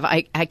I have.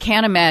 I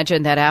can't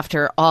imagine that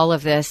after all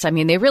of this, I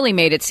mean, they really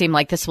made it seem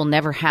like this will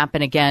never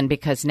happen again,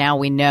 because now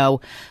we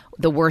know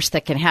the worst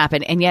that can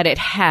happen. And yet it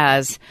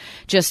has,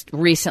 just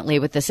recently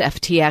with this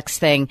FTX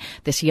thing,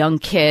 this young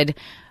kid,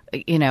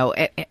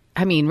 and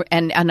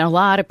a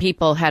lot of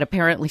people had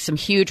apparently some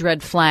huge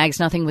red flags.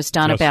 Nothing was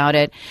done about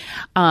it.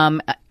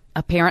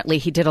 Apparently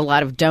he did a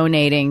lot of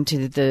donating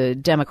to the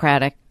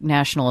Democratic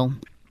National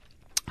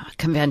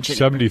Convention.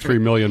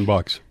 $73 million.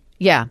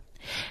 Yeah,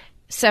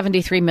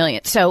 $73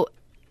 million. So,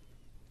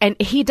 and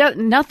he does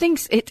nothing.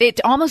 It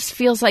almost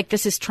feels like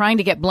this is trying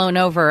to get blown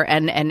over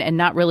and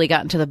not really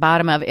gotten to the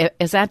bottom of it.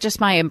 Is that just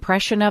my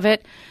impression of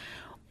it?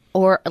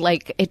 Or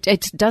like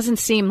it doesn't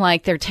seem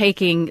like they're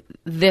taking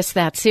this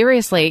that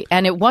seriously.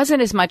 And it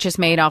wasn't as much as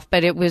Madoff,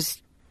 but it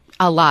was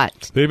a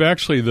lot. They've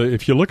actually,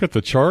 if you look at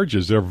the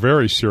charges, they're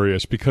very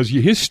serious, because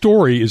his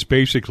story is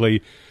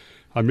basically,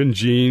 I'm in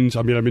jeans,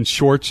 I'm in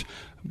shorts.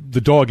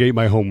 The dog ate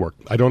my homework.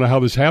 I don't know how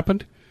this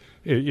happened.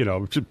 I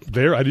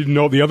didn't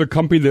know the other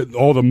company that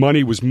all the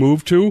money was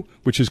moved to,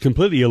 which is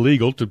completely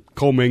illegal to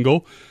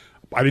commingle.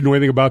 I didn't know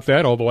anything about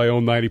that, although I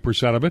own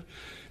 90% of it.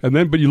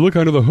 But you look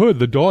under the hood,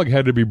 the dog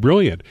had to be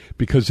brilliant,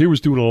 because he was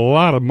doing a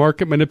lot of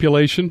market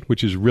manipulation,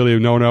 which is really a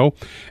no-no.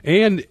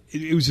 And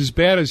it was as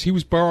bad as he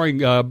was borrowing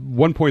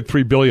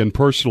 $1.3 billion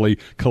personally,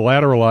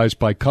 collateralized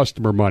by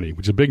customer money,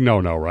 which is a big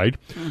no-no, right?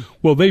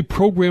 Well, they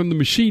programmed the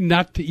machine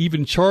not to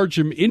even charge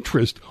him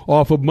interest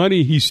off of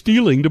money he's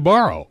stealing to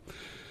borrow.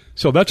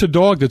 So that's a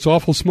dog that's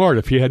awful smart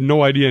if he had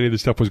no idea any of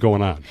this stuff was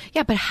going on.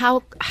 Yeah, but how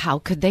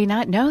could they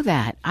not know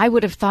that? I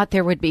would have thought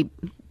there would be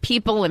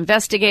people,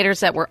 investigators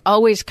that were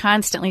always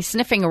constantly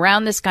sniffing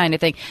around this kind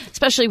of thing,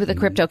 especially with the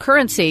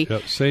cryptocurrency. Yeah,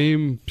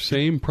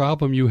 same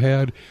problem you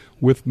had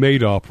with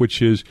Madoff,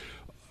 which is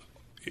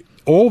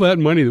all that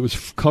money that was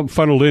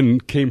funneled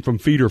in came from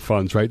feeder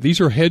funds, right?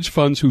 These are hedge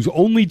funds whose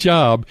only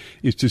job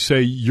is to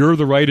say, you're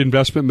the right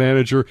investment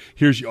manager.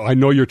 I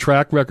know your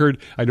track record.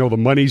 I know the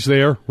money's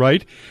there,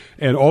 right?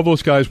 And all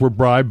those guys were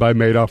bribed by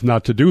Madoff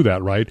not to do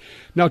that, right?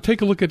 Now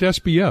take a look at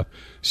SBF.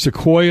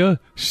 Sequoia,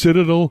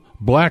 Citadel,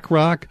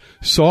 BlackRock,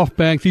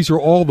 SoftBank, these are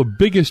all the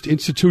biggest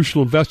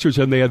institutional investors,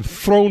 and they had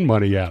thrown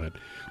money at it.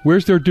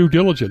 Where's their due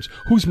diligence?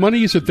 Whose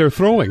money is it they're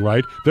throwing,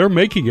 right? They're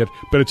making it,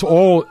 but it's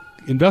all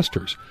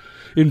investors.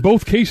 In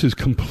both cases,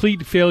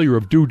 complete failure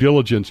of due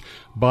diligence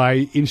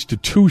by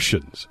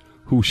institutions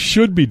who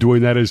should be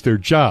doing that as their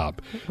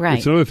job. Right.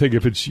 It's another thing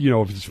if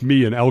it's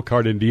me in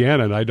Elkhart,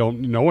 Indiana, and I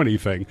don't know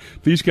anything.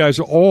 These guys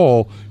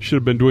all should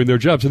have been doing their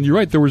jobs. And you're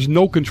right, there was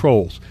no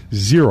controls,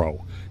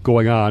 zero,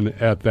 going on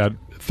at that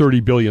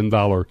 $30 billion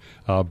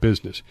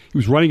business. He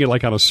was running it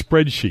like on a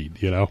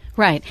spreadsheet,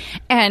 Right.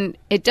 And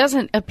it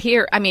doesn't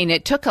appear,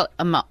 it took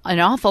an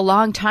awful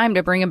long time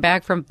to bring him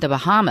back from the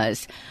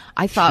Bahamas.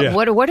 I thought,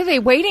 what are they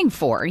waiting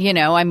for?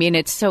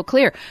 It's so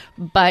clear.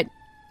 But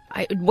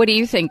what do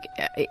you think?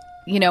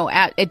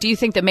 Do you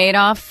think the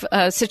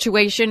Madoff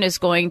situation is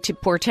going to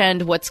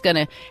portend what's going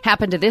to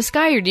happen to this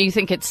guy, or do you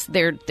think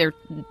they're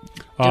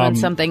doing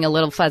something a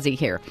little fuzzy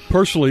here?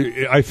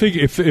 Personally, I think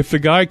if the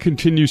guy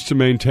continues to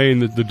maintain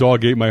that the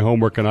dog ate my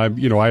homework and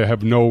I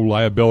have no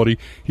liability,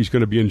 he's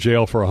going to be in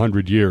jail for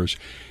 100 years.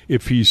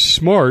 If he's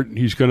smart,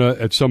 he's going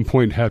to at some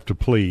point have to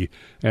plea,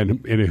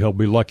 and he'll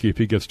be lucky if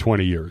he gets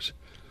 20 years.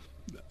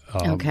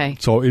 Okay.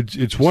 So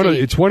it's one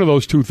of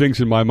those two things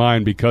in my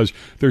mind because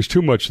there's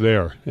too much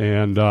there,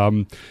 and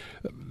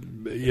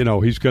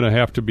he's going to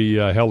have to be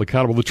held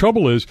accountable. The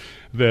trouble is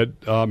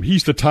that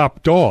he's the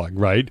top dog,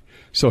 right?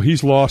 So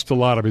he's lost a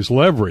lot of his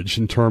leverage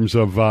in terms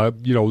of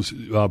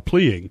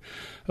pleading.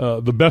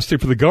 The best thing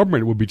for the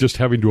government would be just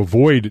having to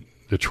avoid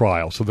the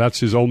trial. So that's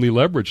his only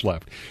leverage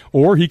left.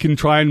 Or he can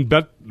try and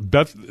bet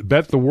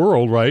the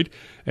world, right,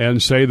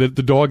 and say that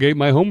the dog ate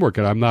my homework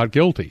and I'm not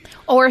guilty.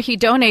 Or he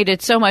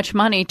donated so much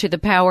money to the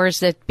powers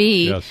that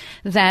be Yes.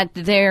 that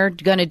they're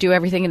going to do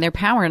everything in their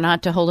power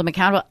not to hold him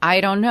accountable. I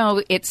don't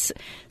know. It's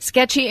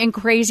sketchy and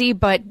crazy,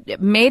 but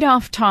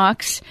Madoff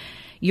Talks,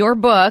 your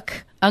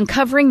book,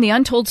 uncovering the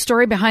untold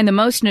story behind the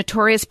most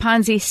notorious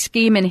Ponzi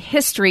scheme in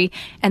history,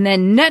 and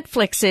then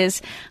Netflix's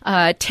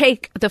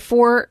take the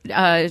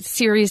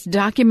four-series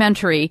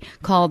documentary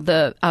called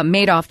the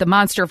Madoff, the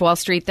Monster of Wall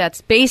Street,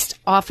 that's based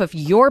off of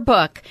your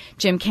book,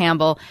 Jim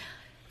Campbell.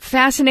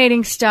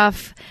 Fascinating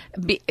stuff.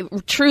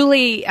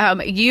 Truly,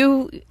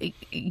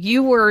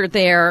 you were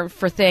there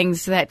for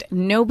things that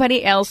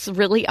nobody else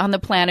really on the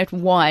planet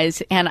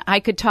was, and I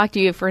could talk to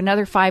you for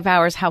another 5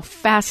 hours. How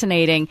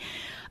fascinating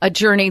a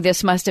journey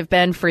this must have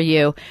been for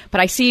you.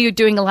 But I see you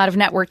doing a lot of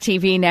network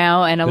TV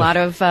now and a lot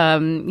of,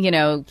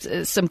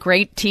 some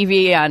great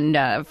TV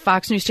on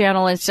Fox News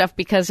Channel and stuff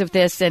because of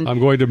this. And I'm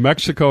going to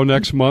Mexico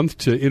next month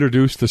to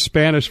introduce the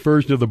Spanish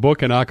version of the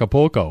book in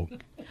Acapulco.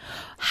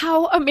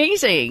 how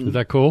amazing. Is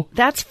that cool?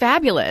 That's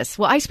fabulous.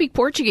 Well, I speak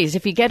Portuguese.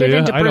 If you get it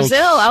into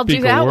Brazil, I'll do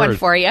that one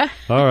for you.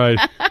 All right.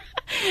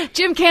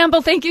 Jim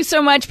Campbell, thank you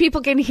so much. People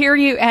can hear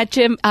you at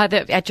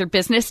at your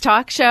business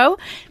talk show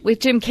with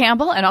Jim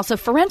Campbell and also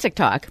Forensic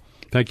Talk.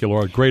 Thank you,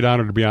 Laura. Great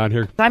honor to be on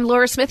here. I'm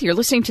Laura Smith. You're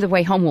listening to The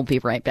Way Home. We'll be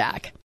right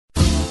back.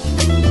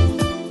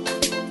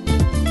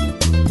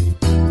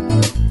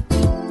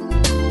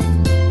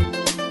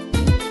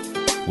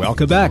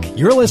 Welcome back.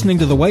 You're listening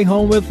to The Way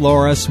Home with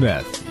Laura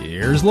Smith.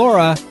 Here's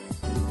Laura.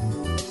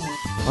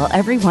 Well,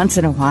 every once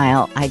in a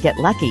while, I get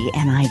lucky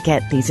and I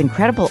get these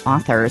incredible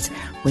authors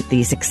with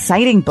these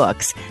exciting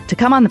books to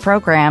come on the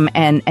program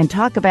and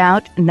talk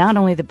about not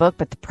only the book,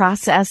 but the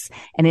process.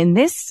 And in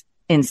this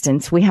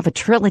instance, we have a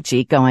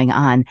trilogy going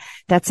on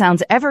that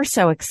sounds ever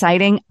so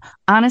exciting.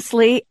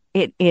 Honestly,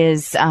 it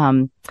is,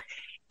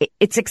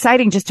 it's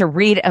exciting just to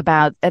read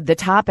about the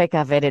topic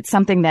of it. It's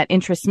something that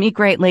interests me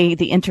greatly,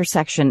 the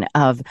intersection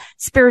of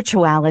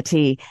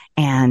spirituality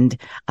and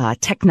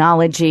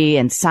technology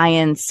and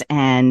science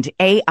and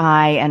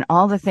AI and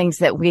all the things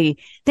that we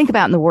think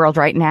about in the world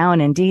right now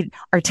and indeed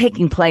are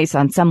taking place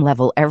on some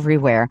level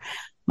everywhere.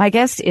 My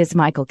guest is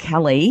Michael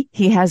Kelly.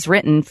 He has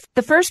written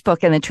the first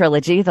book in the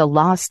trilogy, The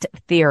Lost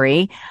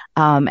Theory,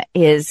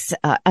 is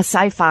a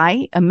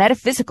sci-fi, a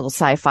metaphysical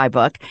sci-fi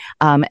book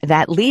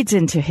that leads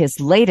into his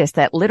latest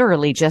that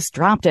literally just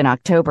dropped in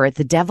October,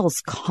 The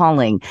Devil's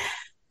Calling.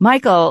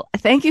 Michael,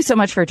 thank you so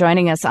much for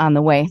joining us on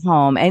The Way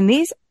Home. And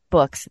these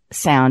books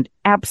sound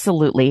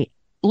absolutely,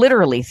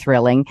 literally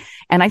thrilling.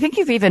 And I think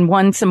you've even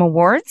won some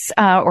awards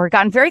or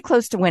gotten very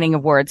close to winning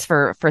awards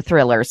for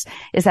thrillers.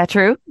 Is that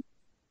true?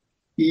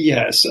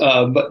 Yes,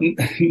 but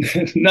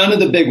none of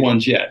the big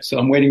ones yet. So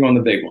I'm waiting on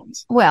the big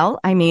ones. Well,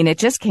 I mean, it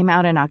just came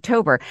out in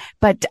October,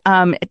 but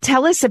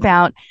tell us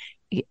about.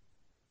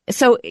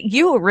 So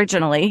you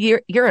originally,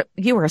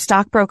 you were a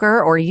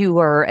stockbroker, or you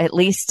were at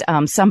least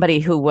somebody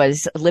who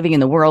was living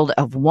in the world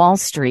of Wall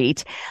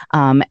Street.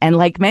 And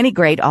like many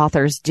great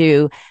authors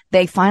do,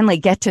 they finally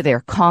get to their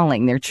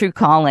calling, their true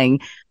calling.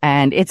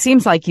 And it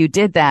seems like you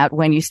did that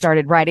when you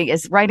started writing.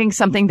 Is writing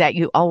something that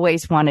you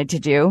always wanted to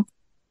do?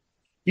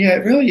 Yeah,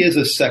 it really is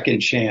a second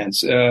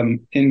chance.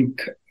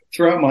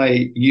 Throughout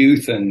my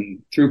youth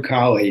and through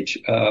college,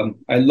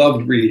 I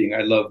loved reading.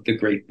 I loved the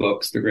great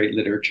books, the great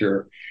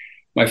literature.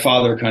 My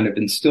father kind of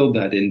instilled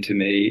that into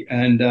me.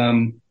 And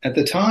at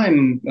the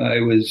time,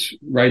 I was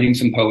writing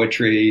some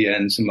poetry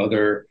and some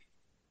other,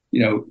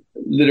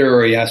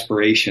 literary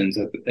aspirations.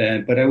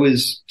 But I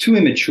was too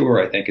immature,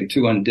 I think, and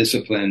too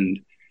undisciplined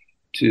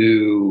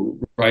to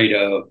write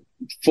a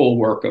full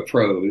work of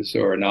prose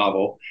or a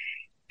novel.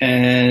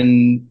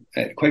 And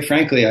quite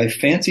frankly, I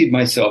fancied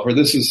myself, or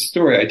this is a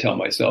story I tell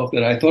myself,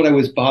 that I thought I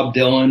was Bob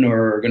Dylan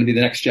or going to be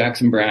the next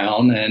Jackson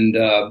Brown. And,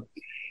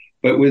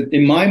 but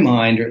in my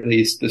mind, or at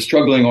least, the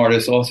struggling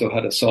artist also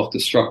had a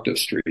self-destructive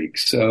streak.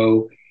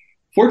 So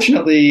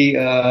fortunately,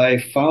 I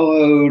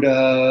followed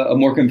a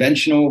more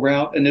conventional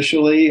route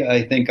initially.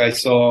 I think I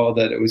saw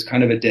that it was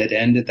kind of a dead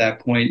end at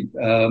that point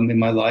in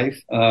my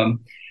life, and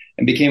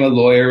became a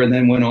lawyer and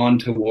then went on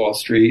to Wall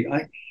Street.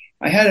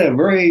 I had a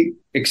very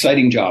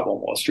exciting job on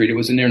Wall Street. It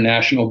was an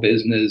international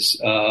business.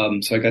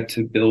 So I got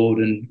to build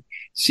and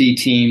see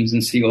teams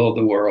and see all of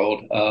the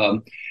world.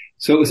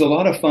 So it was a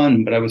lot of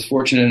fun, but I was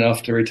fortunate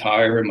enough to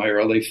retire in my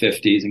early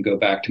 50s and go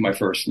back to my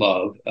first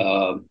love.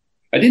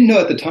 I didn't know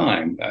at the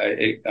time.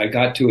 I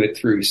got to it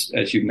through,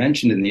 as you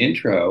mentioned in the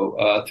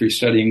intro, through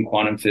studying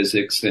quantum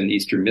physics and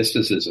Eastern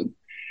mysticism.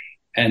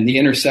 And the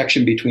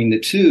intersection between the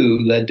two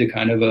led to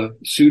kind of a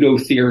pseudo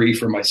theory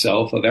for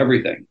myself of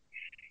everything.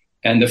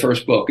 And the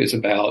first book is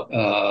about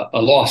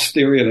a lost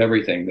theory of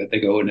everything that they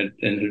go in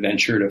an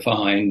adventure to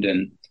find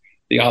and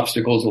the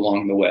obstacles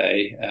along the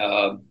way.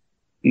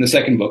 And the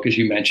second book, as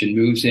you mentioned,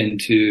 moves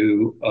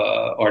into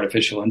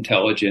artificial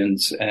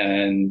intelligence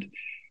and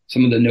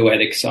some of the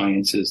noetic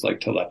sciences like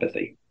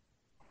telepathy.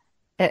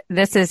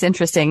 This is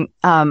interesting.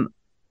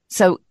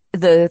 So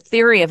the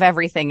theory of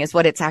everything is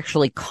what it's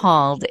actually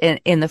called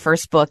in the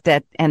first book,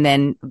 and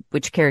then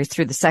which carries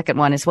through the second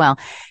one as well.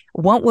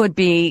 What would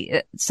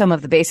be some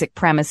of the basic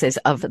premises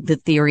of the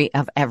theory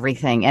of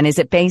everything? And is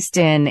it based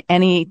in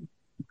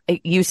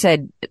you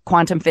said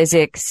quantum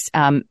physics,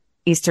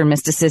 Eastern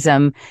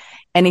mysticism,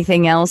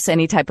 anything else,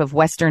 any type of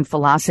Western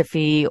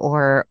philosophy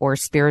or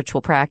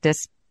spiritual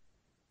practice?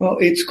 Well,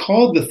 it's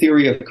called the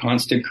theory of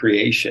constant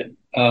creation.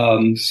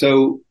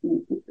 So,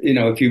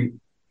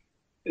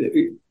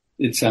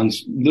 it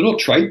sounds a little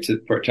trite to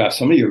perhaps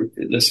some of your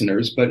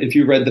listeners, but if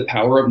you read The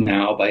Power of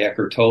Now by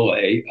Eckhart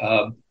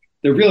Tolle,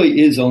 there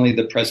really is only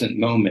the present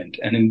moment.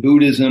 And in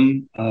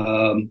Buddhism,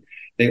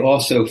 they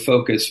also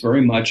focus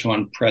very much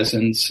on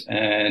presence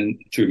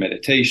and through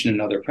meditation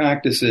and other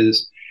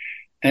practices.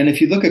 And if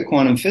you look at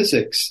quantum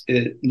physics,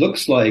 it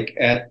looks like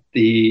at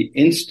the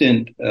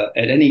instant,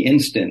 at any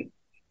instant,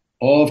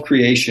 all of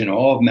creation,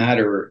 all of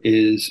matter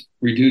is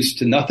reduced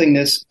to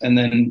nothingness and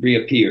then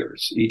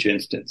reappears each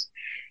instance.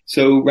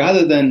 So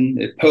rather than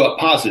it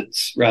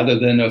posits, rather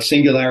than a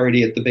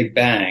singularity at the Big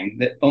Bang,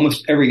 that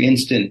almost every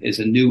instant is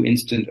a new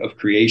instant of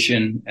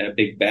creation and a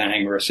Big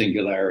Bang or a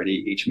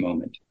singularity each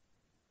moment.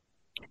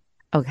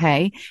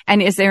 Okay.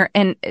 And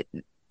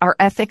are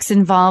ethics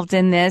involved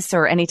in this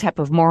or any type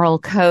of moral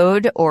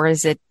code, or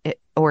is it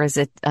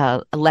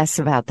less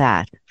about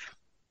that?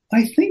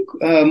 I think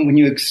when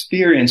you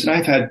experience,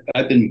 and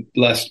I've been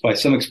blessed by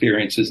some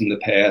experiences in the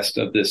past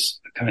of this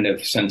kind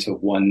of sense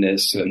of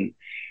oneness and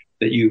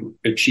that you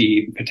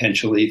achieve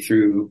potentially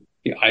through,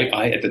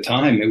 I at the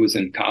time, it was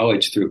in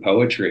college through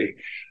poetry,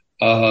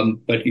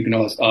 but you can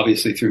also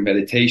obviously through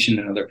meditation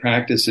and other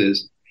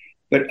practices.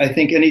 But I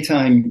think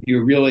anytime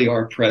you really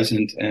are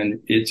present and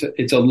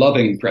it's a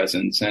loving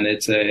presence and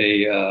it's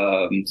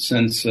a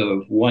sense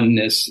of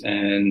oneness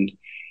and,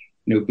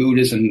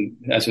 Buddhism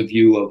has a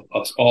view of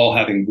us all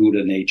having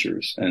Buddha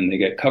natures, and they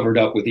get covered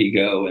up with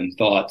ego and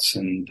thoughts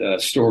and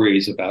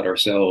stories about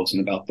ourselves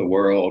and about the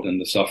world and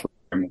the suffering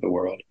of the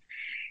world.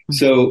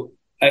 So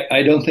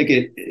I don't think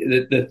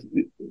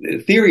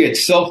the theory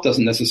itself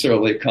doesn't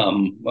necessarily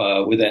come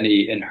with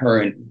any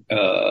inherent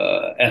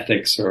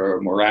ethics or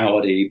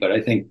morality, but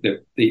I think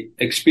that the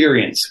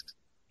experience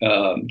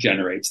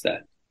generates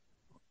that.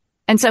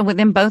 And so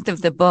within both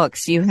of the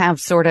books, you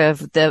have sort of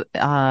the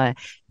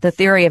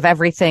theory of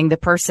everything, the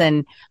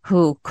person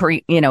who,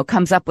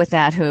 comes up with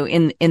that, who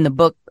in the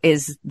book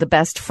is the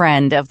best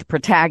friend of the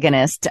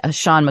protagonist,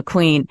 Sean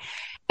McQueen.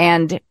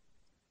 And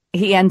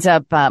he ends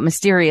up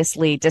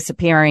mysteriously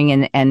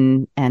disappearing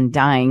and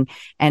dying.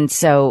 And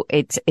so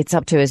it's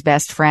up to his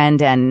best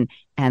friend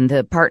and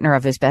the partner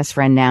of his best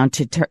friend now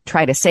to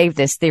try to save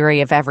this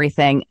theory of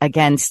everything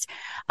against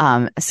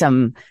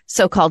some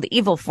so-called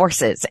evil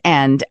forces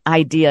and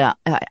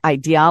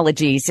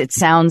ideologies. It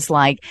sounds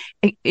like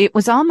it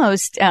was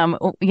almost,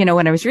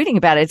 when I was reading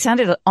about it, it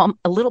sounded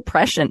a little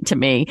prescient to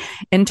me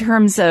in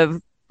terms of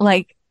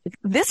like,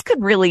 this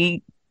could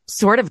really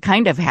sort of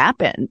kind of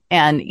happen.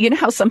 And you know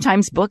how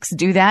sometimes books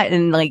do that,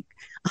 and like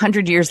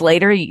 100 years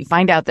later, you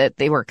find out that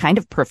they were kind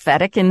of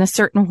prophetic in a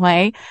certain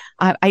way.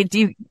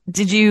 Did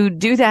you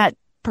do that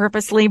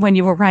purposely when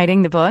you were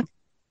writing the book?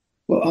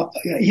 Well,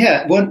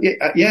 yeah. Well,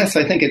 yes,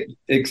 I think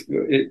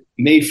it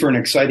made for an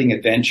exciting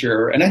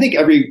adventure. And I think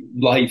every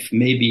life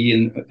may be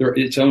in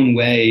its own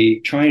way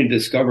trying to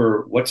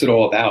discover what's it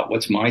all about?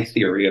 What's my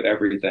theory of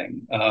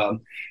everything?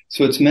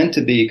 So it's meant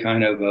to be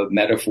kind of a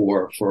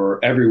metaphor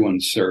for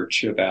everyone's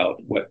search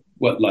about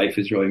what life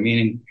is really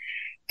meaning.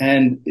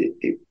 And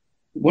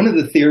one of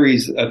the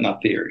themes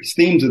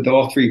of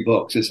all three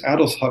books is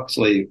Aldous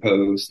Huxley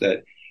posed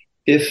that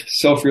if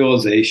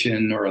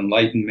self-realization or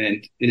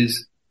enlightenment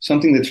is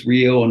something that's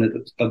real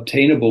and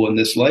obtainable in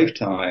this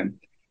lifetime,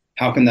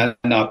 how can that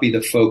not be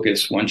the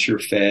focus once you're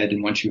fed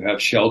and once you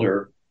have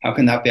shelter? How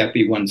can that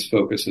be one's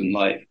focus in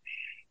life?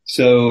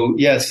 So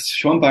yes,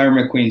 Sean Byron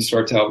McQueen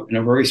starts out in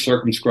a very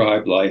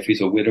circumscribed life.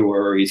 He's a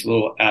widower. He's a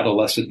little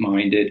adolescent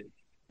minded,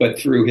 but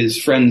through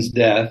his friend's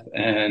death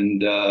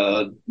and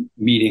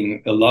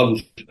meeting a love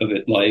of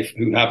it life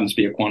who happens to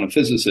be a quantum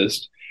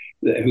physicist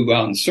who go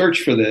out and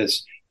search for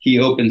this, he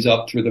opens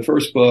up through the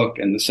first book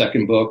and the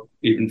second book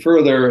even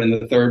further. And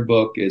the third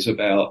book is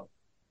about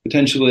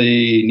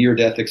potentially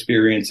near-death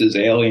experiences,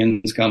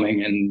 aliens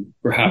coming, and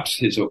perhaps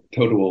his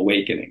total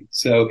awakening.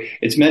 So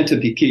it's meant to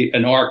be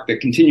an arc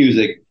that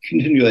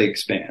continually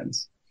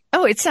expands.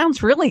 Oh, it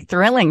sounds really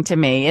thrilling to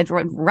me. It's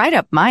right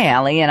up my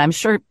alley, and I'm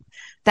sure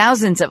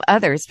thousands of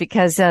others,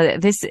 because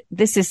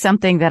this is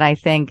something that I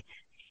think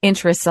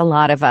interests a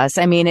lot of us.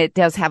 I mean, it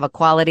does have a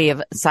quality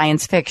of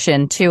science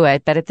fiction to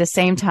it, but at the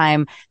same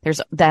time, there's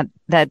that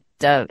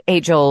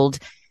age-old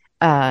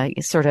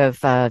sort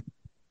of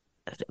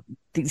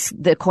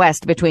the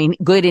quest between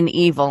good and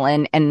evil,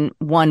 and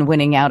one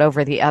winning out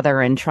over the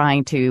other, and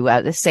trying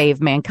to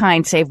save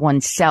mankind, save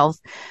oneself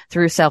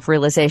through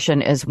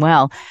self-realization as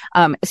well.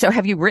 So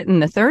have you written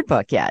the third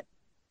book yet?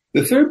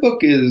 The third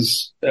book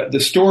is, the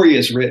story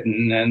is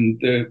written, and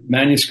the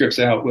manuscript's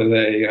out with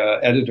a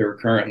editor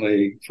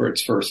currently for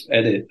its first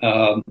edit.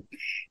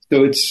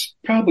 So it's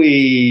at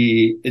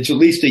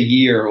least a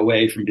year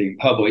away from being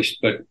published,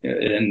 but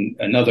and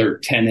another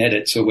 10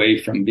 edits away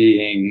from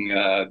being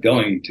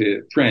going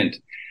to print.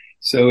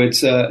 So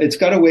it's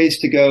got a ways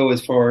to go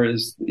as far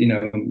as,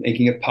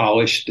 making it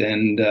polished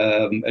and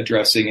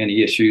addressing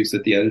any issues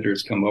that the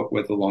editors come up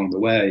with along the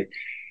way.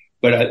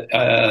 But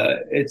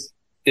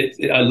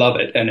I love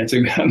it, and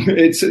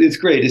it's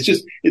great.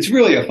 It's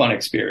really a fun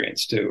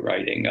experience too,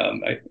 writing.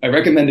 I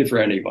recommend it for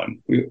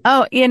anyone.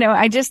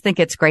 I just think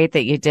it's great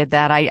that you did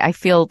that. I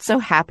feel so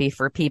happy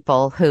for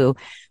people who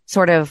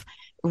sort of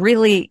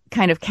really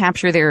kind of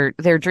capture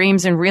their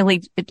dreams and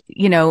really,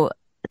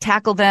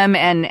 tackle them,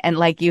 and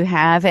like you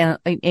have, and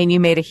you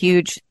made a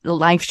huge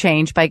life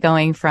change by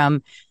going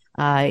from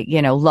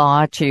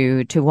law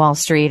to Wall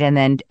Street and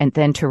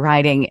then to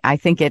writing. I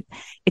think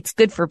it's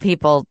good for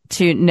people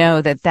to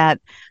know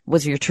that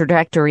was your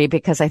trajectory,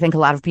 because I think a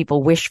lot of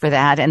people wish for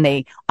that, and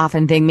they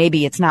often think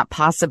maybe it's not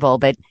possible,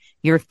 but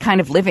you're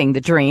kind of living the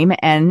dream.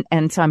 And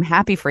so I'm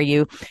happy for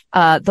you.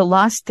 The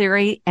Lost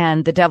Theory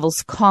and The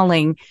Devil's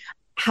Calling,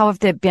 how have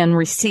they been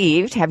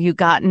received? Have you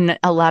gotten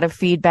a lot of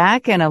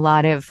feedback and a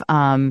lot of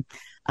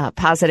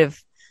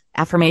positive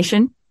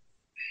affirmation?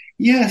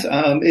 Yes,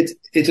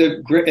 it's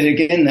a great, and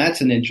again,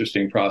 that's an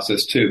interesting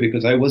process too,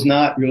 because I was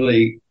not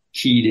really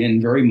keyed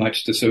in very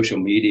much to social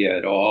media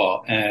at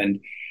all.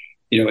 And,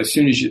 as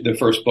soon as the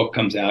first book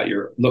comes out,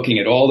 you're looking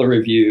at all the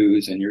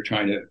reviews and you're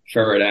trying to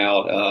ferret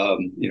out,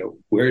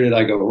 where did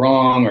I go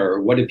wrong, or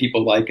what did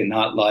people like and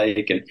not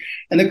like? And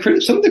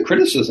some of the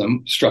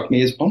criticism struck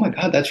me as, oh my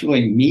God, that's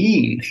really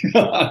mean.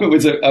 I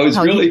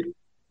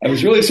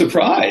was really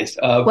surprised.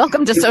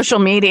 Welcome to social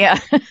media.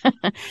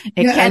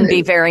 It can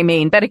be very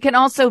mean, but it can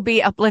also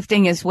be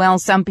uplifting as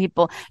well.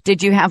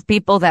 Did you have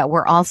people that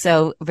were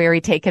also very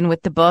taken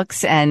with the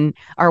books and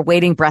are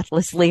waiting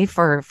breathlessly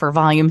for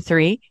volume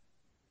 3?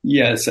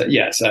 Yes.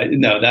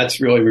 No, that's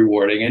really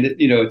rewarding. And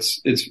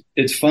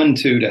it's fun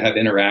too, to have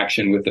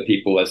interaction with the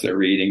people as they're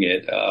reading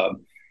it.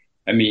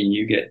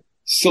 You get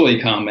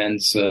silly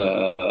comments,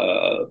 not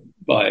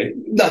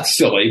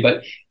silly,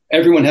 but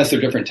everyone has their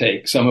different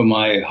take. Some of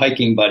my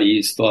hiking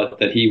buddies thought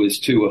that he was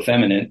too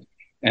effeminate,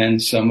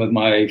 and some of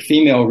my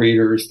female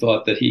readers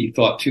thought that he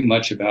thought too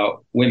much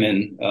about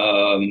women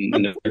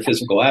and their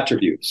physical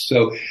attributes.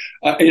 So,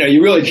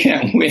 you really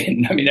can't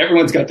win.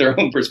 Everyone's got their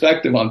own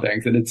perspective on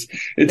things, and it's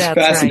That's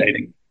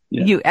fascinating. Right.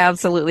 Yeah. You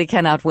absolutely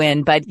cannot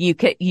win, but you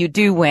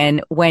do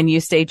win when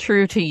you stay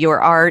true to your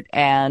art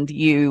and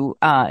you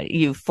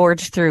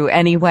forge through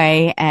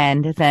anyway,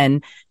 and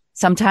then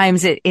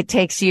sometimes it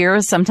takes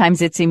years,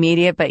 sometimes it's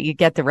immediate, but you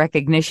get the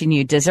recognition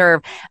you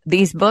deserve.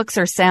 These books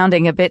are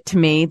sounding a bit to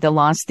me, The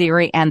Lost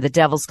Theory and The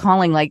Devil's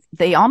Calling, like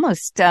they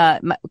almost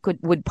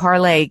would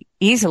parlay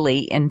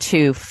easily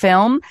into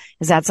film.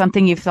 Is that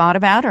something you've thought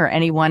about or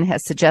anyone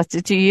has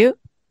suggested to you?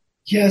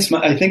 Yes,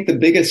 I think the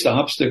biggest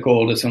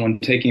obstacle to someone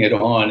taking it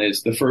on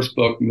is the first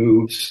book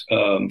moves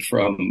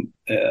from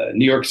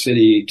New York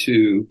City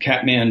to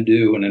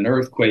Kathmandu and an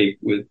earthquake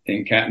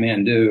in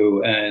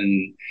Kathmandu.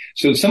 And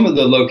so some of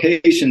the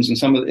locations and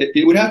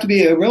it would have to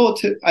be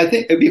I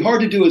think it'd be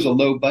hard to do as a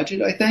low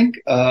budget, I think.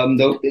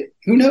 Though,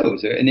 who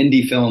knows? An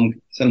indie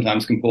film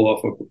sometimes can pull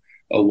off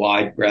a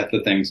wide breadth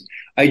of things.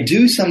 I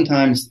do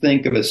sometimes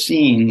think of a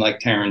scene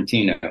like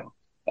Tarantino.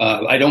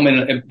 I don't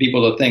want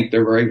people to think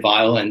they're very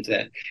violent,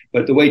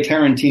 but the way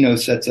Tarantino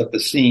sets up a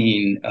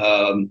scene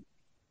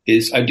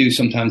is I do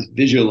sometimes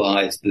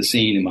visualize the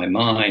scene in my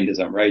mind as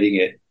I'm writing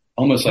it,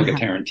 almost like a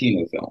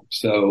Tarantino film.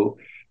 So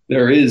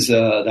there is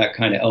that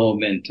kind of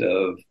element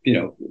of,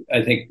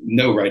 I think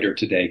no writer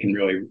today can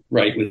really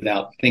write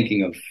without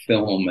thinking of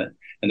film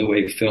and the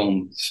way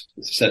film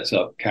sets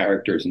up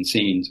characters and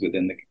scenes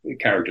within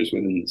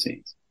the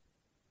scenes.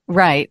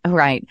 Right.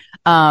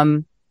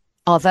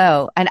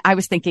 Although, and I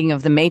was thinking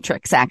of The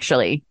Matrix,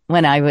 actually,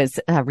 when I was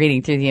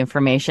reading through the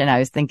information. I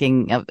was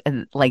thinking of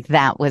like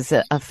that was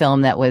a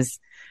film that was,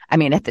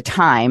 at the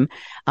time,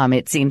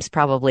 it seems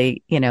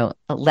probably,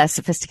 less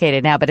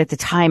sophisticated now, but at the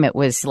time it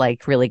was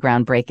like really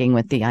groundbreaking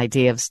with the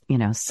idea of,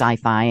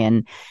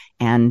 sci-fi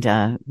and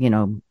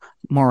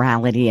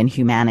morality and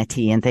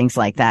humanity and things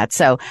like that.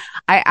 So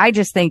I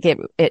just think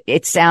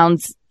it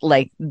sounds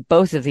like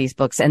both of these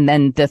books, and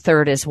then the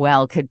third as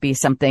well, could be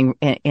something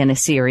in a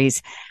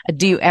series.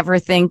 Do you ever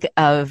think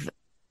of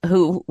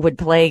who would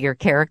play your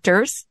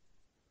characters?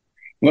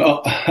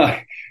 Well,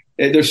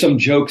 there's some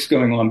jokes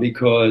going on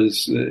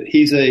because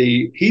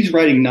he's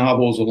writing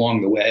novels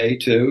along the way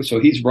too.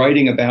 So he's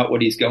writing about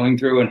what he's going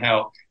through and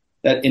how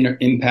that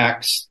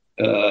impacts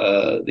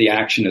the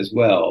action as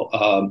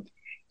well.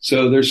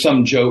 So there's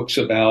some jokes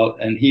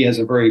about, and he has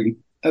a very,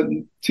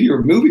 to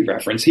your movie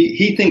reference,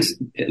 he thinks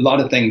a lot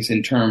of things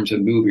in terms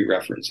of movie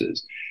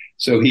references.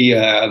 So he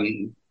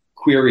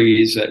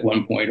queries at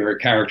one point, or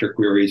character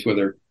queries,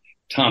 whether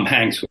Tom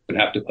Hanks would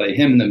have to play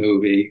him in the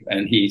movie.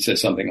 And he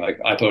says something like,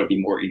 I thought it'd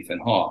be more Ethan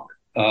Hawke.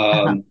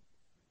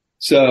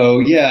 So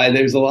yeah,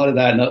 there's a lot of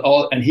that.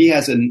 And he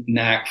has a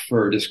knack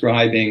for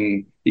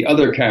describing the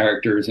other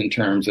characters in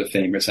terms of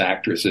famous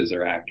actresses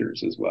or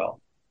actors as well.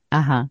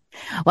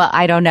 Well,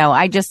 I don't know.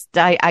 I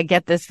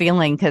get this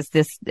feeling because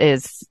this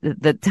is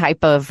the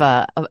type of,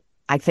 I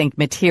think,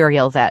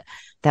 material that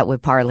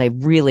would parlay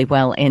really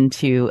well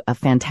into a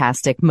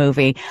fantastic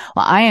movie.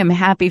 Well, I am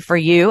happy for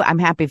you. I'm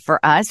happy for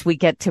us. We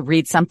get to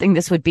read something.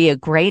 This would be a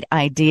great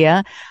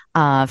idea,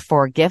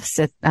 for gifts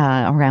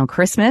around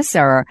Christmas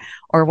or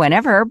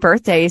whenever,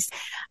 birthdays.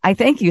 I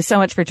thank you so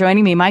much for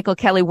joining me, Michael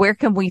Kelly. Where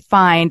can we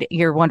find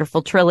your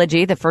wonderful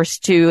trilogy, the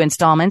first two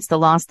installments, The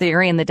Lost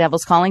Theory and The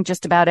Devil's Calling,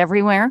 just about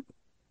everywhere?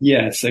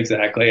 Yes,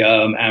 exactly.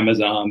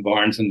 Amazon,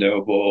 Barnes and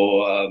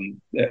Noble,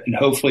 and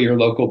hopefully your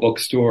local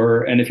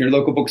bookstore. And if your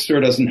local bookstore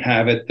doesn't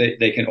have it,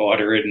 they can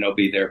order it and it'll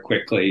be there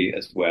quickly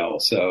as well.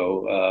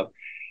 So,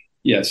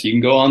 yes, you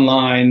can go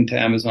online to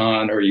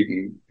Amazon or you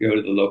can go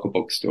to the local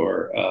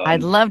bookstore.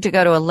 I'd love to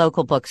go to a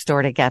local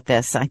bookstore to get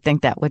this. I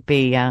think that would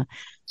be,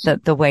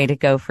 the way to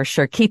go for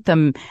sure. Keep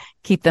them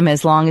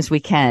as long as we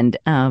can,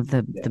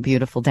 the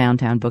beautiful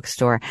downtown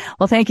bookstore.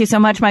 Well, thank you so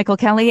much, Michael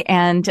Kelly,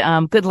 and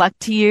good luck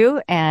to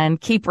you, and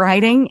keep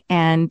writing,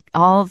 and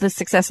all of the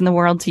success in the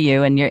world to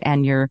you and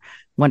your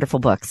wonderful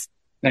books.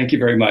 Thank you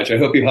very much. I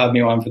hope you'll have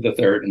me on for the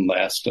third and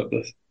last of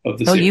the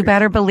series. Oh, you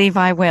better believe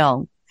I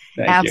will.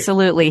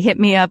 Absolutely. Hit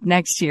me up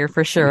next year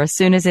for sure, as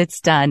soon as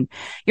it's done.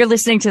 You're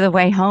listening to The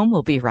Way Home.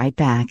 We'll be right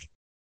back.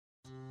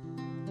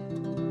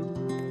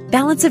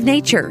 Balance of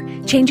Nature,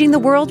 changing the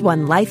world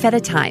one life at a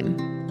time.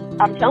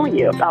 I'm telling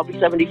you, I'll be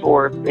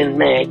 74 in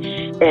May,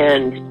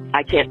 and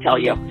I can't tell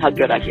you how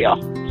good I feel.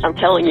 I'm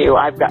telling you,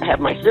 have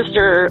my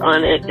sister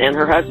on it and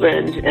her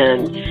husband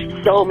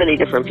and so many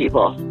different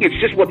people. It's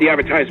just what the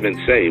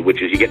advertisements say,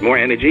 which is you get more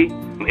energy.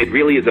 It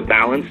really is a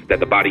balance that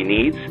the body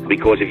needs,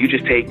 because if you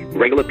just take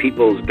regular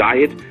people's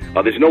diet,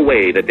 there's no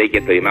way that they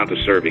get the amount of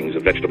servings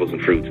of vegetables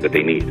and fruits that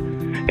they need.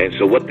 And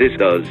so what this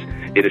does,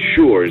 it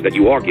assures that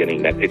you are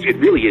getting that. It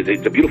really is.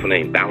 It's a beautiful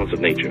name, Balance of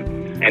Nature.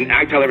 And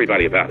I tell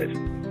everybody about it.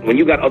 When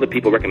you got other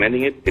people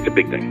recommending it, it's a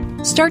big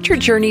thing. Start your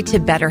journey to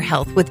better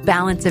health with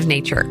Balance of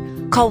Nature.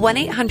 Call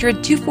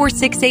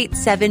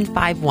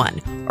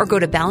 1-800-246-8751 or go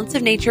to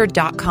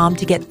balanceofnature.com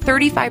to get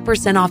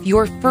 35% off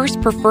your first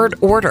preferred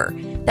order.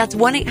 That's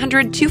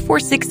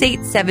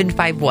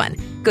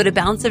 1-800-246-8751. Go to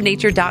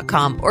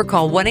balanceofnature.com or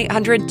call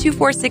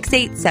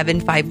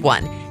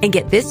 1-800-246-8751 and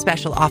get this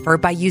special offer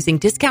by using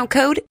discount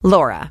code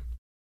LAURA.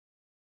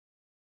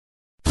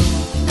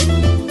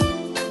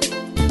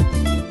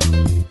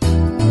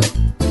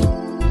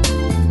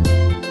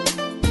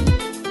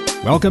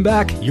 Welcome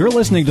back. You're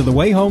listening to The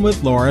Way Home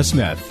with Laura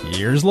Smith.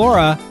 Here's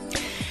Laura.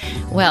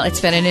 Well, it's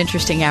been an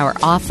interesting hour.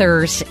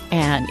 Authors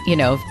and,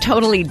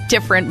 totally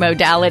different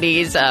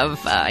modalities of,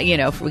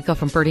 if we go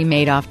from Bertie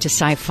Madoff to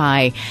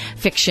sci-fi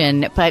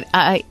fiction. But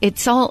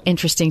it's all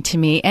interesting to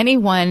me.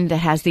 Anyone that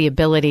has the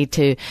ability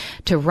to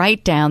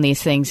write down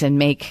these things and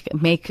make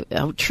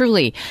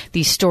truly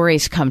these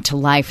stories come to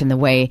life in the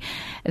way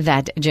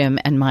that Jim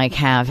and Mike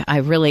have,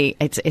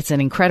 it's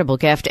an incredible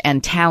gift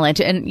and talent.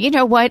 And you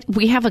know what?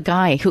 We have a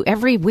guy who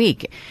every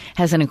week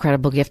has an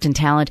incredible gift and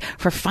talent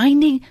for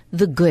finding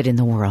the good in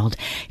the world.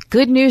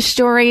 Good news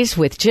stories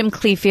with Jim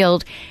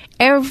Clefield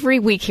every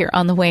week here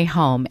on The Way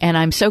Home. And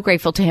I'm so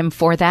grateful to him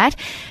for that.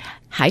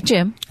 Hi,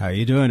 Jim. How are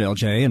you doing,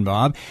 LJ and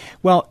Bob?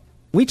 Well,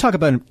 we talk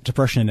about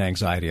depression and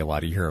anxiety a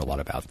lot. You hear a lot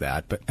about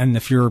that. And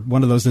if you're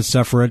one of those that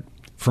suffer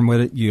from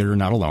it, you're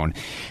not alone.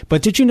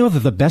 But did you know that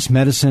the best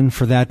medicine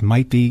for that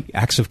might be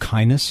acts of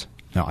kindness?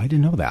 No, I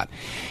didn't know that.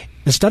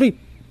 The study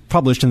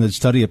published in the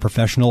Study of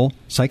Professional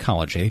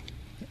Psychology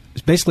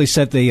basically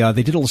said they did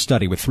a little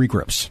study with 3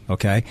 groups,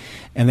 okay?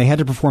 And they had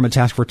to perform a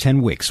task for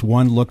 10 weeks.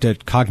 One looked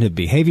at cognitive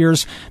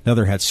behaviors, the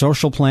other had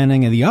social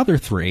planning, and the other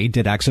 3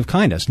 did acts of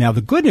kindness. Now, the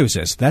good news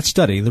is that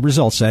study, the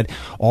results said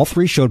all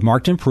 3 showed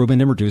marked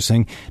improvement in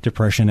reducing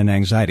depression and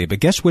anxiety. But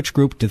guess which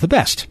group did the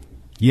best?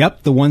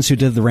 Yep, the ones who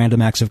did the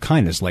random acts of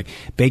kindness, like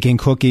baking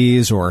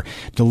cookies or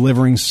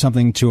delivering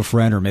something to a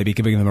friend or maybe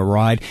giving them a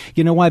ride.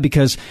 You know why?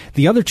 Because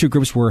the other 2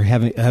 groups were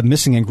having a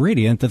missing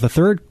ingredient that the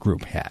third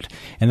group had,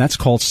 and that's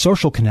called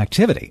social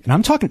connectivity. And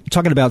I'm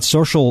talking about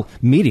social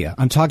media.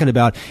 I'm talking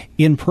about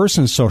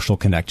in-person social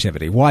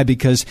connectivity. Why?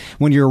 Because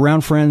when you're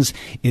around friends,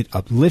 it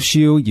uplifts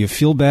you, you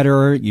feel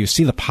better, you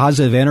see the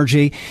positive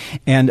energy.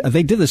 And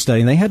they did this study,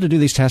 and they had to do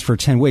these tasks for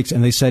 10 weeks,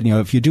 and they said,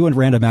 if you do a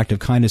random act of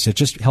kindness, it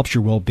just helps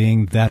your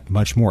well-being that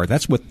much more.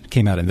 That's what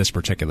came out in this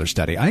particular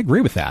study. I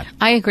agree with that.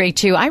 I agree,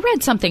 too. I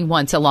read something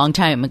once a long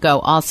time ago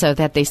also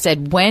that they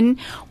said when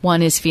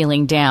one is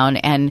feeling down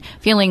and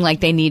feeling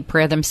like they need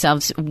prayer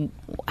themselves,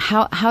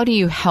 how do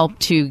you help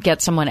to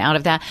get someone out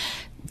of that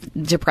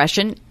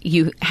depression?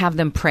 you have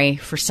them pray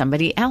for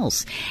somebody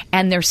else.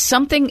 And there's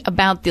something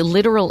about the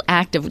literal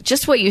act of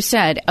just what you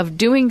said, of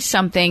doing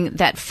something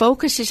that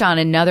focuses on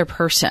another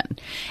person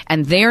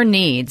and their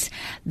needs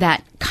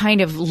that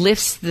kind of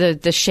lifts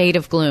the shade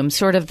of gloom,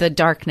 sort of the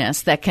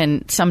darkness that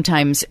can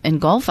sometimes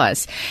engulf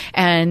us.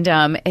 And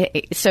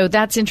so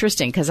that's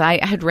interesting, because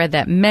I had read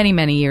that many,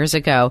 many years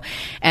ago.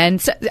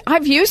 And so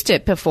I've used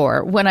it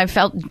before when I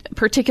felt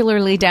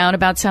particularly down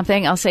about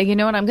something. I'll say, you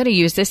know what, I'm going to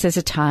use this as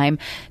a time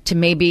to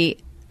maybe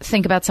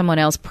think about someone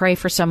else, pray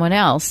for someone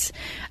else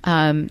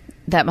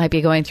that might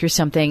be going through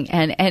something.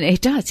 And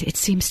it does. It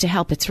seems to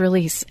help. It's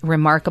really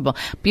remarkable.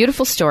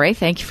 Beautiful story.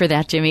 Thank you for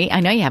that, Jimmy. I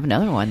know you have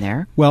another one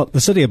there. Well,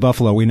 the city of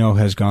Buffalo, we know,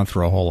 has gone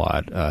through a whole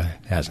lot,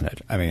 hasn't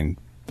it? I mean,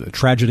 the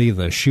tragedy,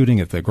 the shooting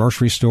at the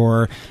grocery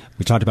store.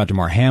 We talked about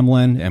DeMar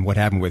Hamlin and what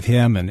happened with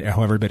him and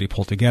how everybody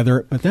pulled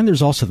together. But then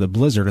there's also the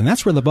blizzard, and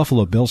that's where the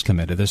Buffalo Bills come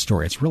into this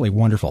story. It's really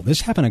wonderful.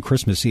 This happened on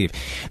Christmas Eve.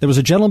 There was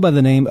a gentleman by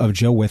the name of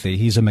Joe Withy.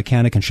 He's a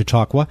mechanic in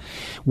Chautauqua.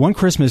 One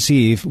Christmas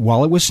Eve,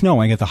 while it was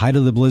snowing at the height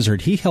of the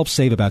blizzard, he helped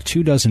save about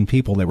 24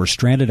 people that were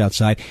stranded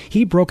outside.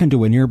 He broke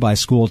into a nearby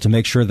school to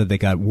make sure that they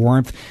got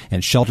warmth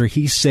and shelter.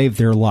 He saved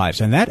their lives.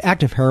 And that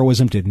act of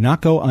heroism did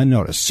not go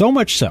unnoticed, so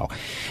much so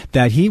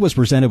that he was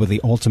presented with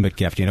the ultimate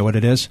gift. You know what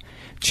it is?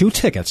 2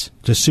 tickets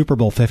to Super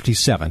Bowl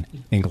 57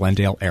 in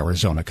Glendale,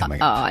 Arizona coming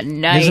up. Oh,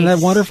 nice. Isn't that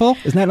wonderful?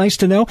 Isn't that nice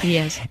to know?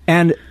 Yes.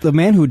 And the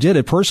man who did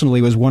it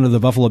personally was one of the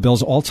Buffalo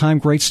Bills' all-time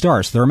great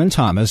stars, Thurman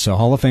Thomas, a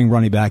Hall of Fame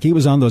running back. He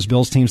was on those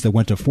Bills teams that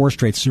went to 4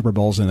 straight Super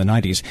Bowls in the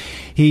 90s.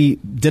 He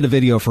did a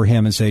video for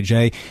him and said,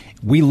 Jay,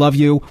 we love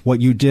you.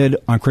 What you did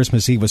on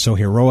Christmas Eve was so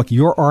heroic.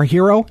 You're our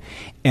hero.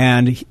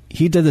 And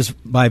he did this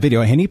by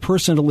video, and he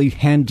personally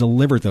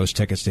hand-delivered those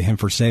tickets to him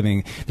for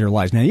saving their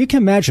lives. Now, you can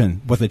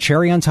imagine what the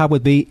cherry on top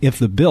would be if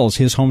the Bills,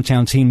 his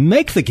hometown team,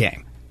 make the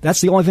game.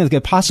 That's the only thing that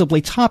could possibly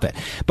top it.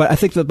 But I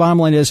think the bottom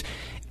line is,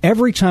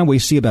 every time we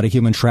see about a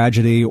human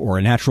tragedy or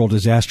a natural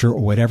disaster or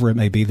whatever it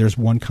may be, there's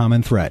one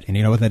common thread. And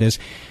you know what that is?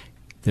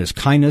 There's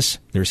kindness,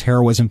 there's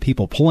heroism,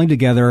 people pulling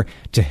together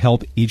to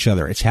help each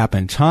other. It's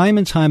happened time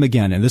and time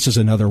again, and this is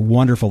another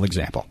wonderful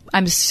example.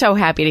 I'm so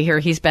happy to hear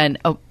he's been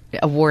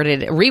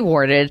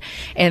rewarded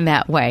in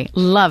that way.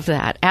 Love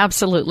that.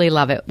 Absolutely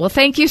love it. Well,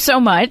 thank you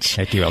so much.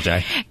 Thank you,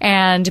 LJ.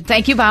 And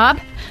thank you, Bob.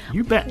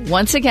 You bet.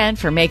 Once again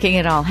for making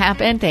it all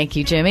happen. Thank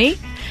you, Jimmy.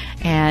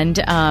 And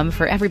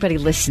for everybody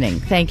listening,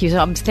 thank you.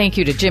 Thank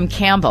you to Jim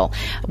Campbell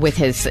with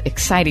his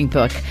exciting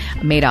book,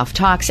 Madoff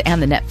Talks, and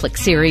the Netflix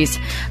series,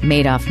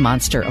 Madoff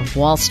Monster of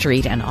Wall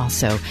Street, and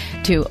also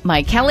to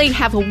Mike Kelly.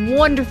 Have a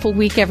wonderful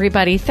week,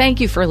 everybody.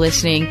 Thank you for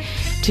listening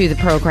to the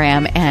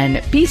program,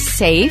 and be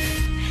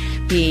safe.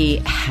 Be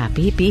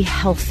happy, be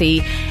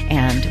healthy,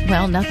 and,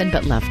 well, nothing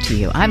but love to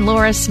you. I'm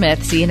Laura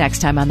Smith. See you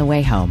next time on The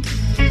Way Home.